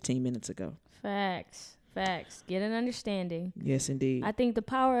page 15 minutes ago. Facts. Get an understanding. Yes, indeed. I think the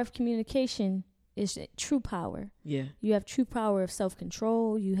power of communication is true power. You have true power of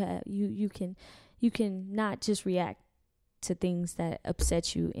self-control. You have you can not just react to things that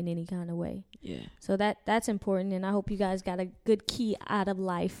upset you in any kind of way. So that's important, and I hope you guys got a good key out of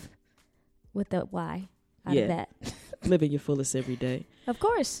life with the why out of that. Living your fullest every day. Of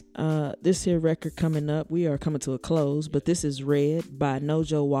course. This here record coming up, we are coming to a close, but this is Red by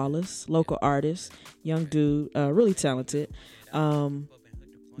Nojo Wallace, local artist, young dude, really talented.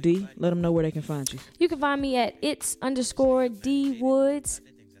 D, let them know where they can find you. You can find me at its_D Woods,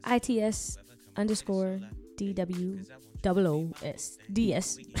 ITS_DWOOS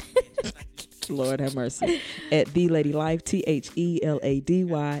DS. Lord have mercy. At The Lady Life,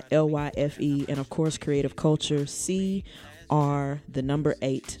 TheLadyLyfe, and of course Creative Culture,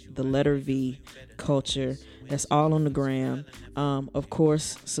 CR8, the letter V Culture. That's all on the gram. Of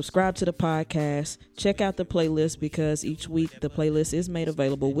course, subscribe to the podcast. Check out the playlist, because each week the playlist is made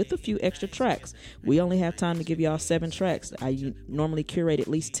available with a few extra tracks. We only have time to give y'all 7 tracks. I normally curate at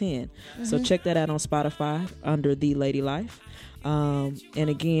least 10. So check that out on Spotify under The Lady Life. And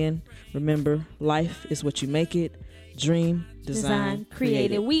again, remember, life is what you make it. Dream, design,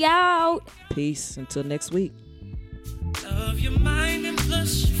 create it. We out. Peace. Until next week. Love your mind and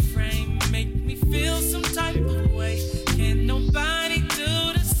plus your frame. Make me feel some type of way. Can nobody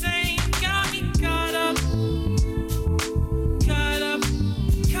do the same? Got me caught up on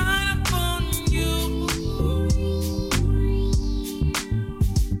you.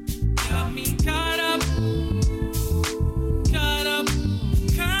 Got me caught up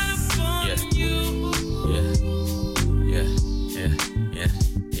on you.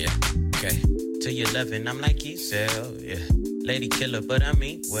 Yeah. Okay. Till you're loving, I'm like Giselle, Lady killer, but I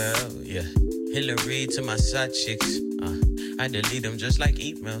mean, well, Hillary to my side chicks, I delete them just like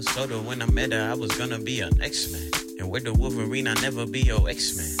emails. So that when I met her, I was gonna be an X-Man. And with the Wolverine, I'll never be your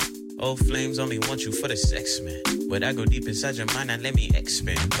X-Man. Old flames only want you for the sex, man. But I go deep inside your mind and let me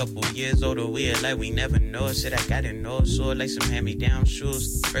expand. Couple years older, we like we never know. Said I got an old sword like some hand-me-down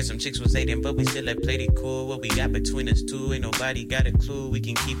shoes. Heard some chicks was hating, but we still had played it cool. What we got between us two, ain't nobody got a clue. We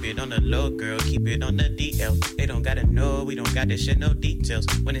can keep it on the low, girl, keep it on the DL. They don't gotta know, we don't gotta share no details.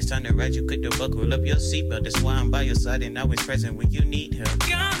 When it's time to ride, you quick to buckle up your seatbelt. That's why I'm by your side and always present when you need help.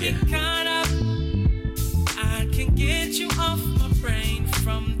 Got me caught up. I can get you off my brain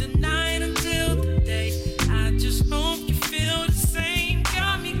from the night.